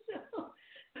now. So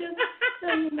just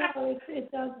so you know,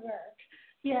 it does work.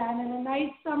 Yeah, and in a nice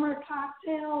summer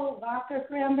cocktail, vodka,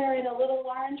 cranberry, and a little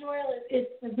orange oil,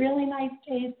 it's a really nice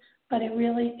taste, but it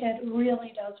really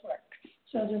does work.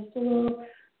 So just a little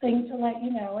thing to let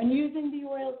you know. And using the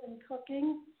oils in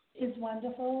cooking is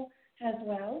wonderful as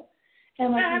well.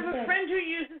 And like I have a friend who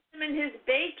uses them in his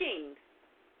baking.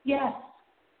 Yes.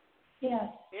 Yes.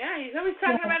 Yeah, he's always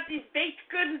talking about these baked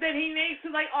goods that he makes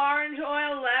with like orange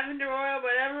oil, lavender oil,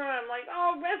 whatever. I'm like,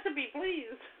 oh, recipe,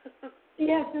 please.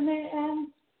 Yes, and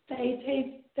they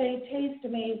taste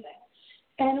amazing.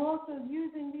 And also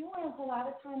using the oils, a lot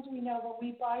of times we know when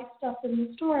we buy stuff in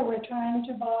the store, we're trying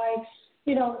to buy,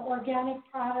 organic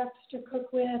products to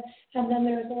cook with, and then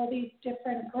there's all these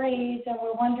different grades, and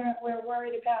we're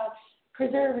worried about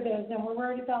preservatives, and we're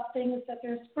worried about things that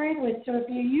they're sprayed with. So if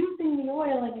you're using the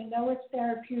oil and you know it's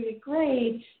therapeutic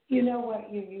grade, you know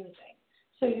what you're using.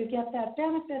 So you get that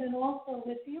benefit, and also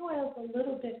with the oils, a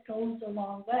little bit goes a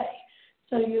long way.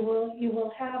 So you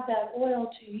will have that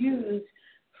oil to use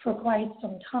for quite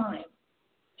some time.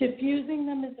 Diffusing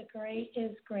them is great.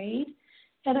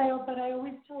 But I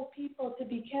always tell people to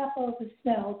be careful of the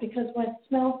smell, because what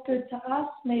smells good to us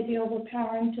may be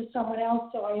overpowering to someone else,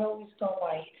 so I always go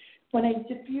white. When I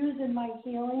diffuse in my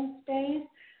healing space,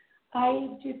 I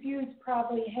diffuse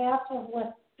probably half of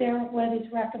what is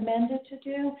recommended to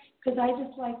do, because I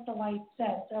just like the light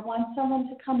scents. I want someone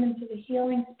to come into the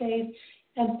healing space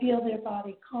and feel their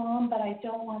body calm, but I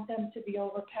don't want them to be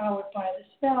overpowered by the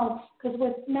smell, because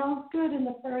what smells good in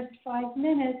the first 5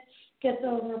 minutes gets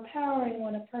overpowering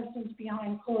when a person's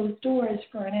behind closed doors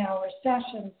for an hour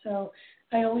session. So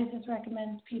I always just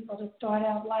recommend people to start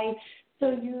out light.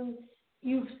 So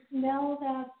you smell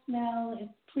that smell,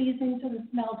 it's pleasing to the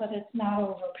smell, but it's not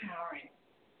overpowering.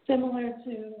 Similar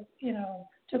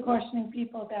to cautioning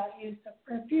people about use of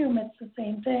perfume, it's the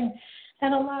same thing.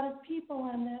 And a lot of people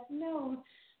on that note,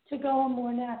 to go a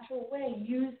more natural way,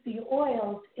 use the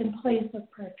oils in place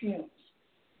of perfumes.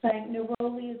 Like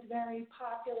neroli is very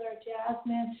popular,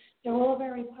 jasmine, they're all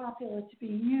very popular to be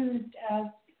used as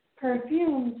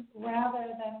perfumes rather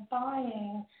than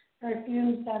buying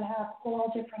perfumes that have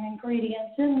all different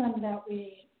ingredients in them that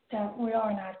we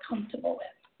are not comfortable with.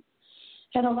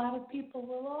 And a lot of people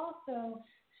will also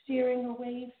steering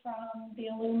away from the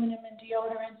aluminum and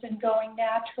deodorants and going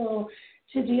natural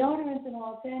to deodorants and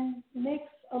all, then mix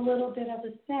a little bit of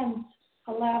a scent,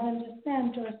 a lavender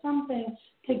scent or something,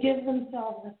 to give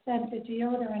themselves a scented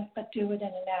deodorant, but do it in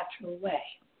a natural way.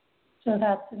 So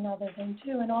that's another thing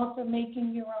too. And also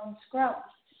making your own scrubs,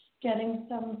 getting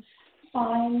some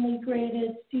finely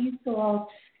grated sea salt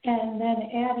and then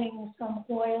adding some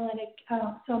oil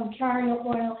and some carrier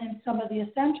oil and some of the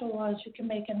essential oils. You can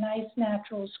make a nice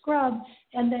natural scrub,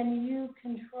 and then you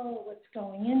control what's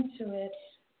going into it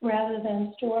rather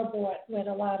than store-bought with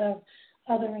a lot of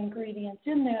other ingredients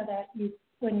in there that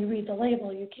when you read the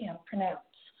label, you can't pronounce.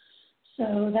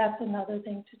 So that's another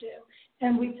thing to do.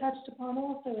 And we touched upon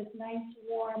also is nice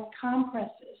warm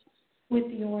compresses with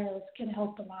the oils can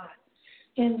help a lot.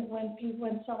 And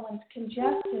when someone's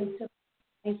congested, so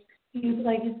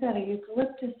like you said, a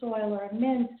eucalyptus oil or a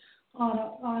mint on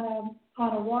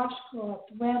a washcloth,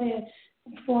 wet it,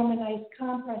 form a nice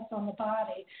compress on the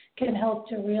body, can help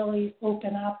to really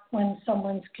open up when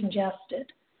someone's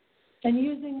congested. And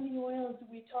using the oils,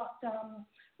 we talked,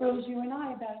 Rose, you and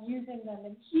I, about using them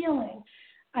in healing.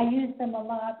 I use them a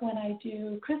lot when I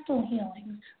do crystal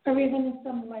healings, or even in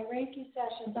some of my Reiki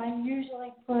sessions. I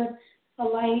usually put a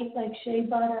light, like shea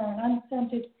butter or an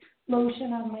unscented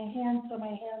lotion on my hands so my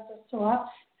hands are soft,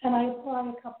 and I apply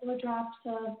a couple of drops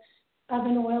of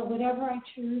an oil, whatever I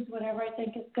choose, whatever I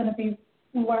think is going to be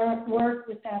work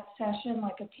with that session,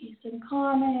 like a peace and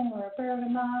calming or a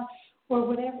bergamot or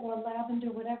whatever, or lavender,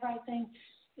 whatever I think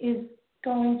is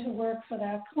going to work for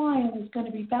that client, is going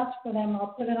to be best for them.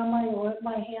 I'll put it on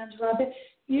my hands, rub it.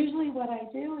 Usually what I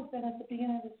do is that at the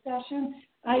beginning of the session,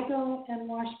 I go and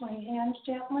wash my hands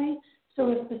gently. So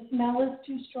if the smell is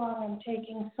too strong, I'm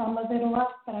taking some of it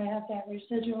off, but I have that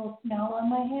residual smell on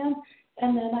my hands.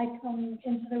 And then I come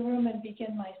into the room and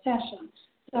begin my session.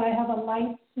 So I have a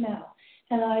light smell.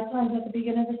 And I times at the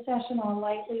beginning of the session, I'll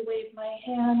lightly wave my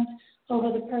hand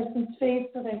over the person's face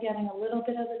so they're getting a little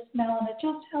bit of the smell, and it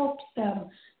just helps them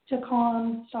to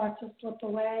calm, start to slip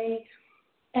away.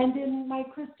 And in my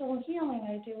crystal healing,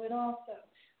 I do it also.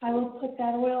 I will put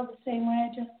that oil the same way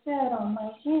I just said on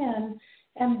my hand,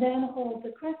 and then hold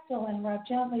the crystal and rub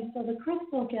gently so the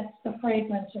crystal gets the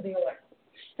fragrance of the oil.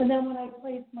 And then when I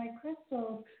place my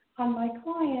crystals on my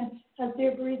client, as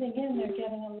they're breathing in, they're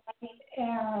getting a light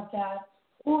air of that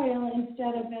oil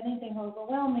instead of anything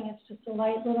overwhelming. It's just a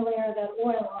light little air of that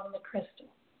oil on the crystal.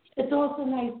 It's also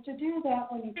nice to do that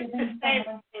when you're giving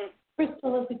someone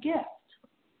crystal as a gift.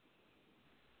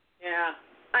 Yeah.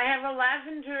 I have a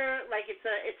lavender, like it's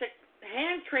a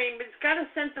hand cream, but it's got a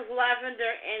scent of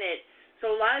lavender in it.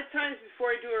 So a lot of times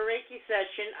before I do a Reiki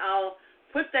session, I'll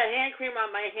put the hand cream on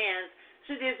my hands.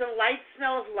 So there's a light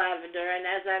smell of lavender, and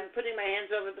as I'm putting my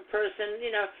hands over the person,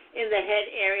 in the head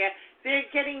area, they're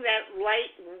getting that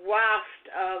light waft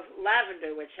of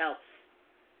lavender, which helps.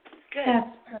 Good.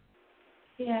 That's perfect.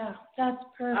 Yeah, that's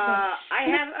perfect. I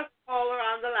have a caller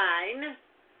on the line.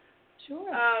 Sure.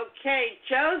 Okay,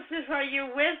 Joseph, are you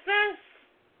with us?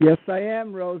 Yes, I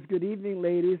am, Rose. Good evening,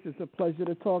 ladies. It's a pleasure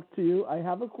to talk to you. I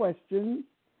have a question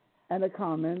and a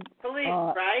comment. Police,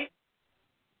 right?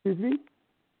 Excuse me?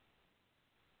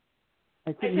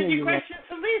 I couldn't hear your you. Question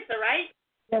for Lisa, right?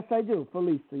 Yes, I do. For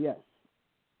Lisa, yes.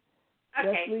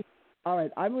 Okay. Yes, Lisa. All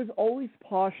right. I was always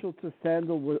partial to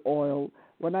sandalwood oil.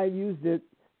 When I used it,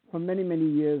 for many, many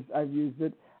years I've used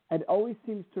it, it always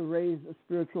seems to raise a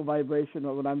spiritual vibration,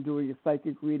 or when I'm doing a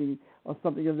psychic reading or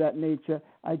something of that nature,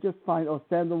 I just find,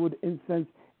 sandalwood incense,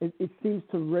 it seems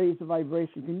to raise the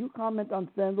vibration. Can you comment on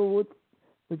sandalwood,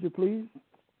 would you please?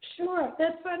 Sure.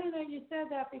 That's funny that you said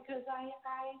that, because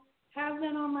have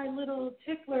that on my little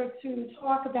tickler to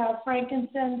talk about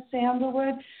frankincense,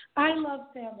 sandalwood. I love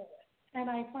sandalwood, and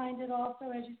I find it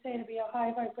also, as you say, to be a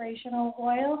high vibrational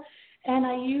oil, and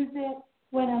I use it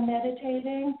when I'm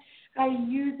meditating. I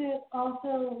use it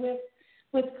also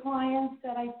with clients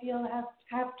that I feel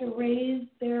have to raise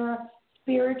their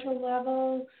spiritual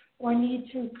level or need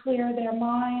to clear their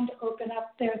mind, open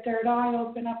up their third eye,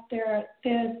 open up their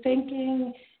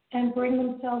thinking, and bring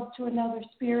themselves to another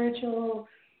spiritual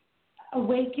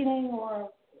awakening or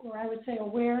I would say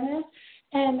awareness.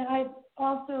 And I've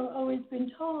also always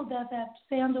been told that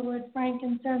sandalwood,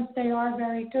 frankincense, they are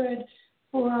very good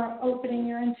for opening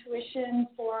your intuition,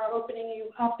 for opening you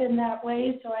up in that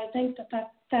way. So I think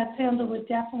that sandalwood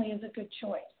definitely is a good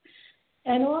choice.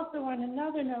 And also on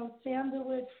another note,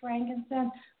 sandalwood,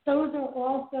 frankincense, those are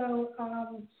also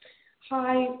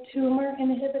high tumor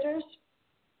inhibitors.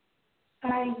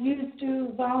 I used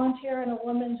to volunteer in a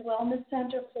women's wellness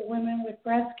center for women with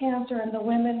breast cancer, and the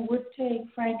women would take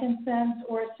frankincense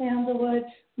or sandalwood,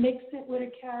 mix it with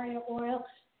a carrier oil,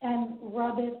 and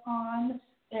rub it on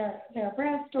their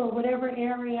breast or whatever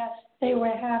area they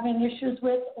were having issues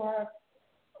with or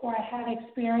had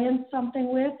experienced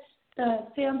something with. The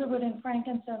sandalwood and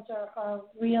frankincense are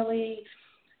really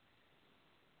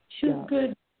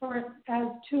good as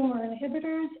tumor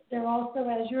inhibitors. They're also,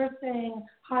 as you're saying,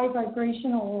 high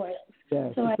vibrational oils.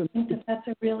 Yes, so I think that's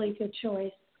a really good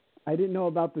choice. I didn't know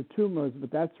about the tumors,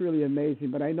 but that's really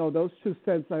amazing. But I know those two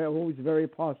scents, I'm always very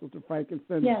partial to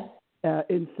frankincense,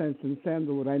 incense, and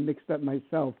sandalwood. I mix that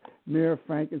myself. Myrrh,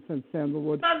 frankincense,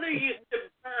 sandalwood. My mother used to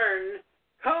burn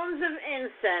cones of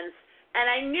incense, and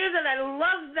I knew that I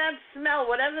loved that smell,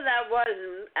 whatever that was.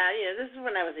 And, this is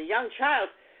when I was a young child.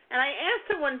 And I asked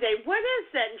her one day, what is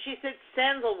that? And she said,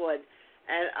 sandalwood.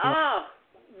 And,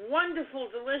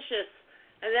 wonderful, delicious.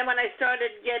 And then when I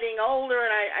started getting older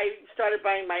and I started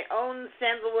buying my own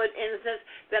sandalwood incense,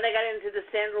 then I got into the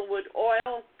sandalwood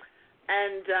oil.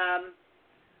 And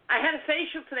I had a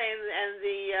facial today, and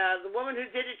the woman who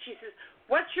did it, she says,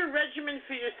 what's your regimen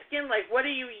for your skin like? What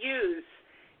do you use?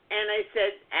 And I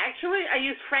said, actually, I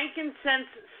use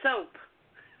frankincense soap.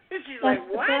 And she's like,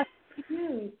 what?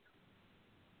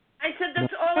 I said,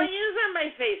 that's all I use on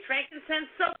my face,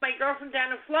 frankincense soap. My girlfriend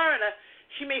down in Florida,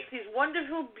 she makes these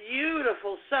wonderful,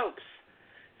 beautiful soaps.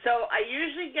 So I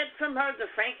usually get from her the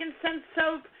frankincense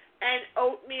soap and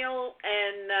oatmeal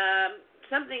and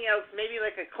something else, maybe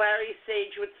like a clary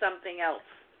sage with something else.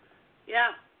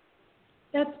 Yeah.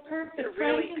 That's perfect. They're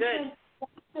really good.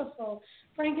 Wonderful.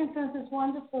 Frankincense is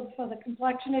wonderful for the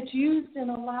complexion. It's used in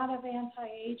a lot of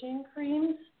anti-aging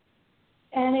creams.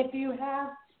 And if you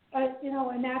have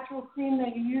a natural cream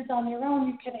that you use on your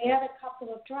own, you can add a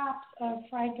couple of drops of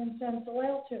frankincense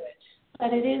oil to it.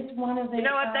 But it is one of the... You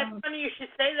know what, that's funny you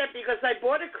should say that, because I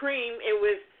bought a cream. It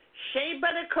was shea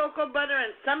butter, cocoa butter,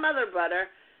 and some other butter.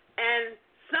 And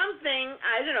something,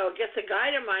 I don't know, I guess a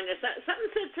guide of mine or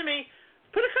something said to me,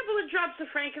 put a couple of drops of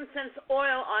frankincense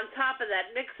oil on top of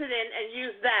that, mix it in, and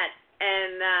use that.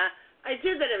 And I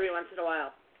do that every once in a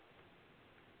while.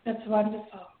 That's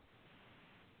wonderful.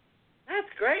 That's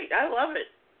great. I love it.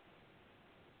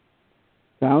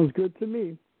 Sounds good to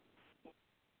me.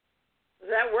 Does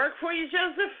that work for you,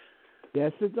 Joseph?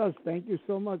 Yes, it does. Thank you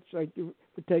so much. Thank you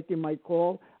for taking my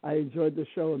call. I enjoyed the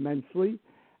show immensely,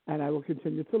 and I will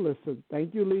continue to listen.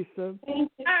 Thank you, Lisa. Thank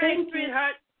you. All right,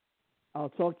 sweetheart.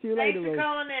 I'll talk to you later. Thanks for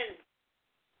calling in.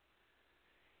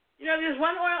 There's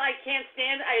one oil I can't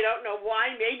stand. I don't know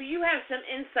why. Maybe you have some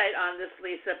insight on this,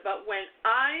 Lisa. But when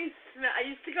I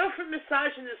used to go for a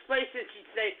massage in this place, and she'd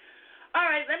say, all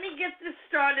right, let me get this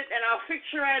started, and I'll fix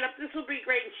you right up. This will be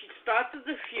great. And she'd start the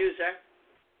diffuser.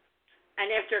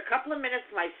 And after a couple of minutes,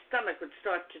 my stomach would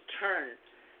start to turn.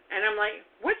 And I'm like,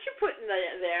 what you putting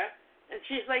there? And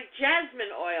she's like,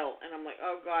 jasmine oil. And I'm like,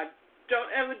 oh, God, don't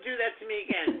ever do that to me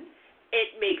again.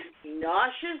 It makes me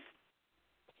nauseous.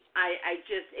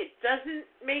 It doesn't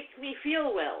make me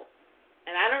feel well.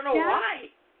 And I don't know why.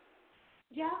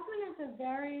 Jasmine is a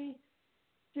very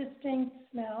distinct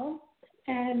smell.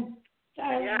 And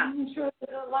I'm sure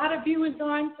there's a lot of viewers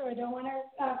on, so I don't want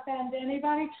to offend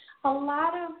anybody. A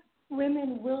lot of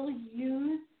women will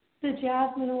use the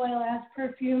jasmine oil as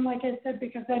perfume, like I said,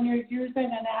 because then you're using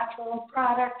a natural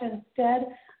product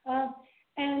instead of.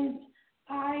 And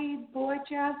I bought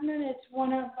jasmine. It's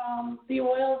one of the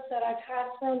oils that I've had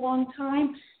for a long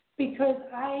time because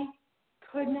I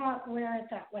could not wear it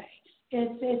that way.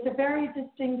 It's a very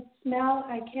distinct smell.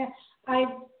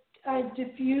 I've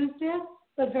diffused it,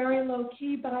 but very low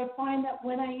key. But I find that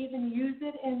when I even use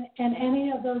it in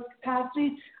any of those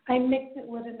capacities, I mix it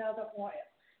with another oil.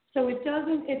 So it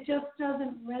just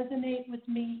doesn't resonate with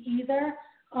me either.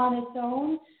 on its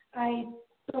own. I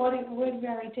thought it would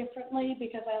very differently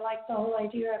because I like the whole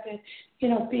idea of it,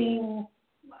 being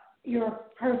your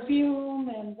perfume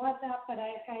and whatnot, but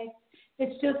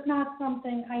it's just not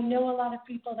something. I know a lot of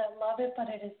people that love it, but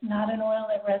it is not an oil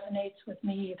that resonates with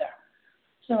me either.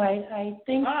 So I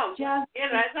think jasmine.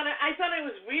 Yeah, I thought it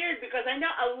was weird because I know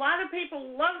a lot of people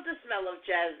love the smell of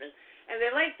jasmine and they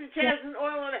like the jasmine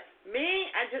oil on it. Me,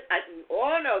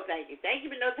 no, thank you,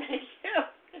 but no, thank you.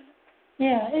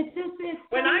 Yeah, it's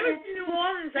when I was in New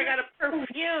Orleans, I got a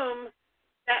perfume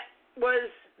that was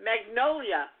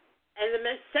magnolia, and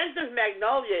the scent of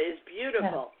magnolia is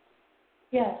beautiful.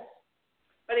 Yes.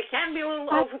 But it can be a little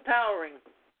overpowering.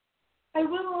 I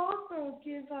will also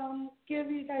give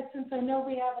you guys, since I know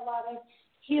we have a lot of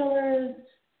healers,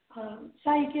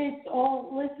 psychics,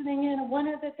 all listening in. One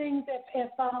of the things that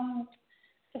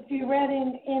if you read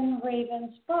in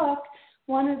Raven's book,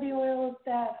 one of the oils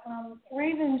that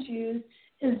Ravens use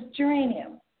is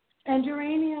geranium, and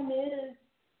geranium is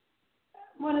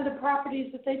one of the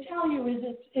properties that they tell you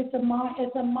is it's a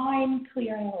mind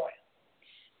clearing oil.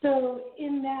 So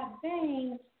in that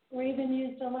vein, Raven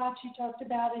used a lot. She talked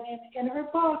about it in her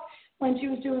book when she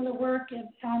was doing the work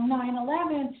on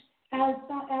 9/11 as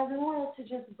an oil to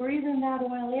just breathe in that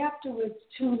oil afterwards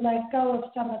to let go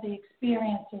of some of the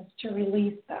experiences, to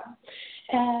release them.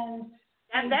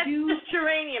 And that's just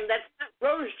geranium. That's not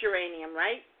rose geranium,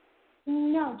 right?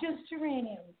 No, just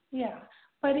geranium. Yeah.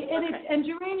 But and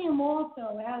geranium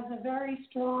also has a very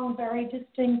strong, very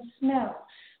distinct smell.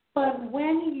 But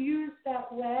when you use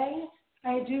that way,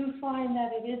 I do find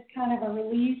that it is kind of a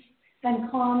release and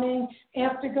calming.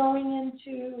 After going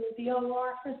into the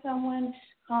OR for someone,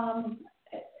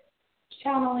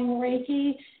 channeling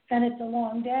Reiki, and it's a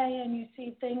long day and you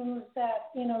see things that,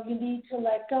 you need to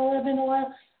let go of in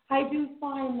oil, I do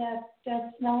find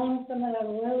that smelling some of that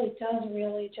oil, it does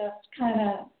really just kind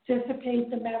of dissipate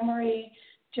the memory,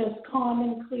 just calm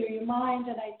and clear your mind.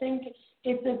 And I think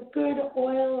it's a good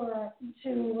oil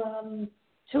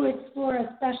to explore,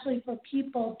 especially for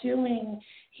people doing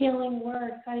healing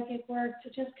work, psychic work, to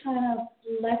just kind of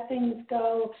let things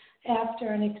go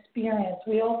after an experience.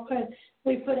 We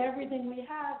put everything we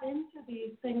have into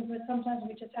these things, but sometimes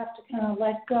we just have to kind of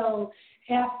let go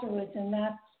afterwards, and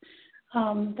that's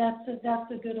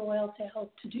a good oil to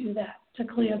help to do that, to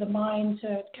clear the mind,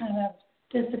 to kind of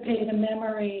dissipate a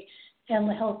memory and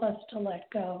help us to let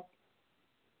go.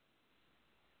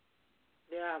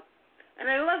 Yeah. And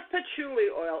I love patchouli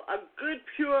oil. A good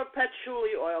pure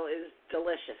patchouli oil is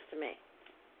delicious to me.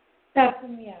 That's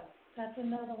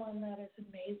another one that is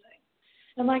amazing.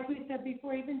 And like we said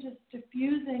before, even just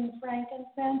diffusing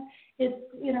frankincense,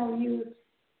 it's, you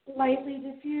lightly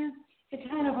diffuse, it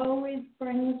kind of always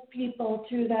brings people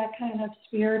to that kind of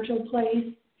spiritual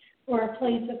place or a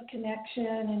place of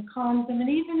connection and calms them. And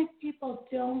even if people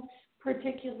don't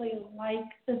particularly like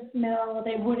the smell,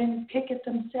 they wouldn't pick it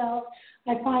themselves,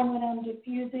 I find when I'm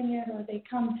diffusing it or they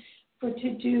come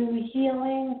to do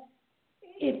healing,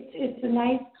 it's a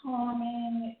nice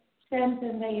calming scent,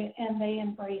 and they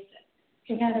embrace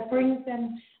it. It kind of brings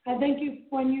them. I think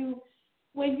when you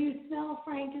smell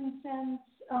frankincense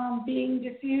being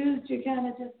diffused, you kind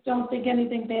of just don't think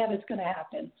anything bad is going to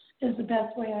happen. Is the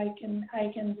best way I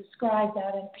can describe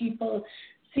that, and people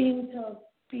seem to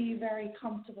be very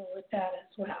comfortable with that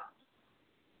as well.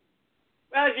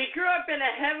 Well, if you grew up in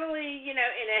a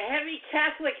heavy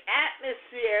Catholic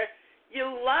atmosphere, you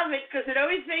love it because it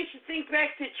always makes you think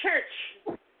back to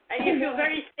church, and you feel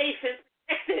very safe and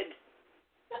protected.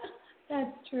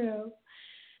 That's true.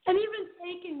 And even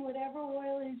taking whatever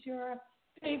oil is your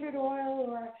favorite oil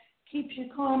or keeps you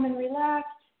calm and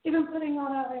relaxed, even putting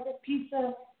on a piece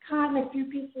of cotton, a few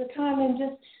pieces of cotton, and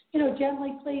just,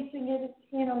 gently placing it,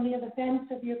 near the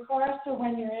vents of your car, so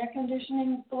when your air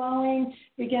conditioning is blowing,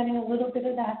 you're getting a little bit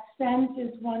of that scent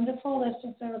is wonderful. That's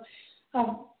just a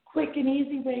quick and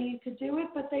easy way you could do it.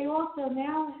 But they also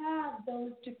now have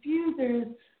those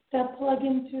diffusers that plug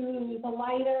into the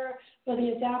lighter or the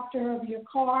adapter of your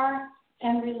car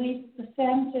and release the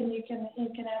scent, and you can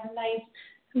have a nice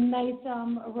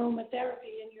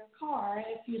aromatherapy in your car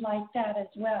if you like that as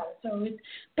well. So it's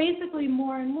basically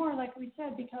more and more, like we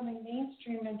said, becoming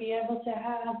mainstream and be able to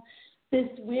have this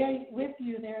with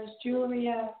you. There's jewelry,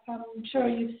 I'm sure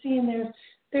you've seen,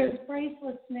 there's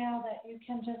bracelets now that you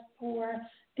can just pour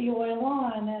the oil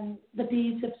on and the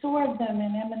beads absorb them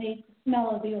and emanate the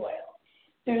smell of the oil.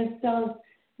 There's those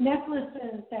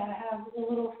necklaces that have a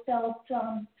little felt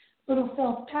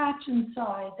patch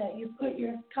inside that you put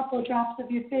your couple of drops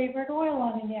of your favorite oil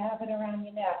on and you have it around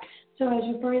your neck. So as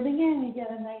you're breathing in, you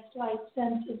get a nice light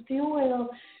sense of the oil,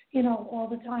 all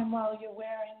the time while you're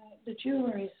wearing the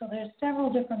jewelry. So there's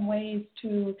several different ways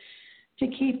to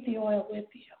keep the oil with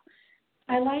you.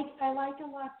 I like a lot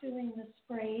doing the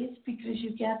sprays because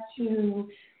you get to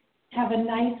have a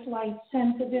nice light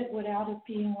scent of it without it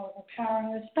being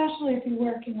overpowering, especially if you're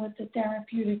working with the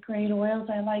therapeutic grade oils.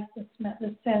 I like the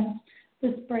scent,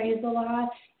 the sprays a lot.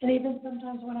 And even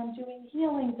sometimes when I'm doing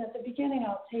healings at the beginning,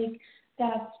 I'll take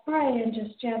that spray and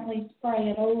just gently spray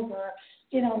it over,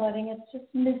 letting it just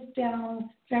mist down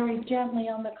very gently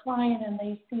on the client, and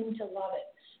they seem to love it.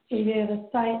 You get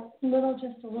just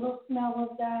a little smell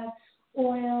of that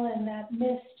oil and that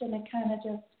mist, and it kind of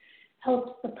just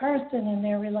helps the person in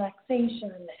their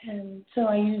relaxation. And so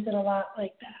I use it a lot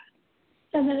like that.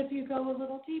 And then if you go a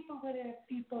little deeper with it, if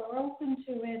people are open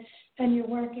to it and you're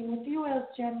working with the oils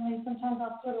generally, sometimes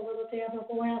I'll put a little dab of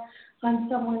oil on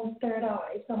someone's third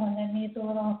eye, someone that needs a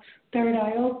little third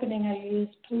eye opening. I use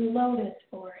Blue Lotus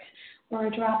for it, or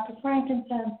a drop of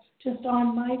frankincense just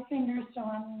on my finger, so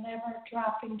I'm never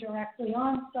dropping directly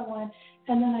on someone,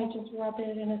 and then I just rub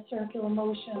it in a circular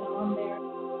motion on there.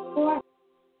 Or I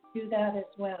do that as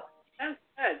well. That's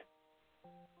good.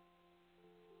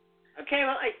 Okay,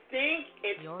 well, I think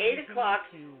it's 8 o'clock.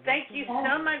 Thank you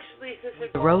so much, Lisa,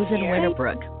 for Rose and being here.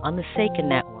 Winterbrook on the Saken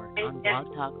Network on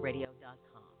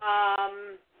blogtalkradio.com.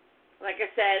 Like I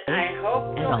said, I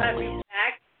hope we'll have you always.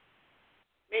 back.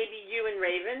 Maybe you and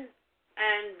Raven,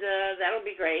 and that'll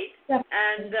be great.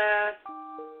 And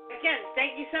again,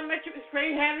 thank you so much. It was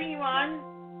great having you on.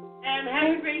 And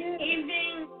have a great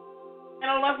evening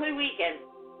and a lovely weekend.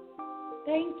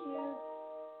 Thank you.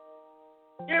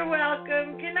 You're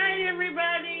welcome. Good night,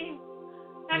 everybody.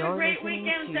 Have You're a great listening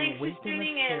weekend. to Thanks for Wisdom of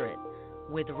tuning in. Spirit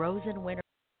with Rose and Winterbrook.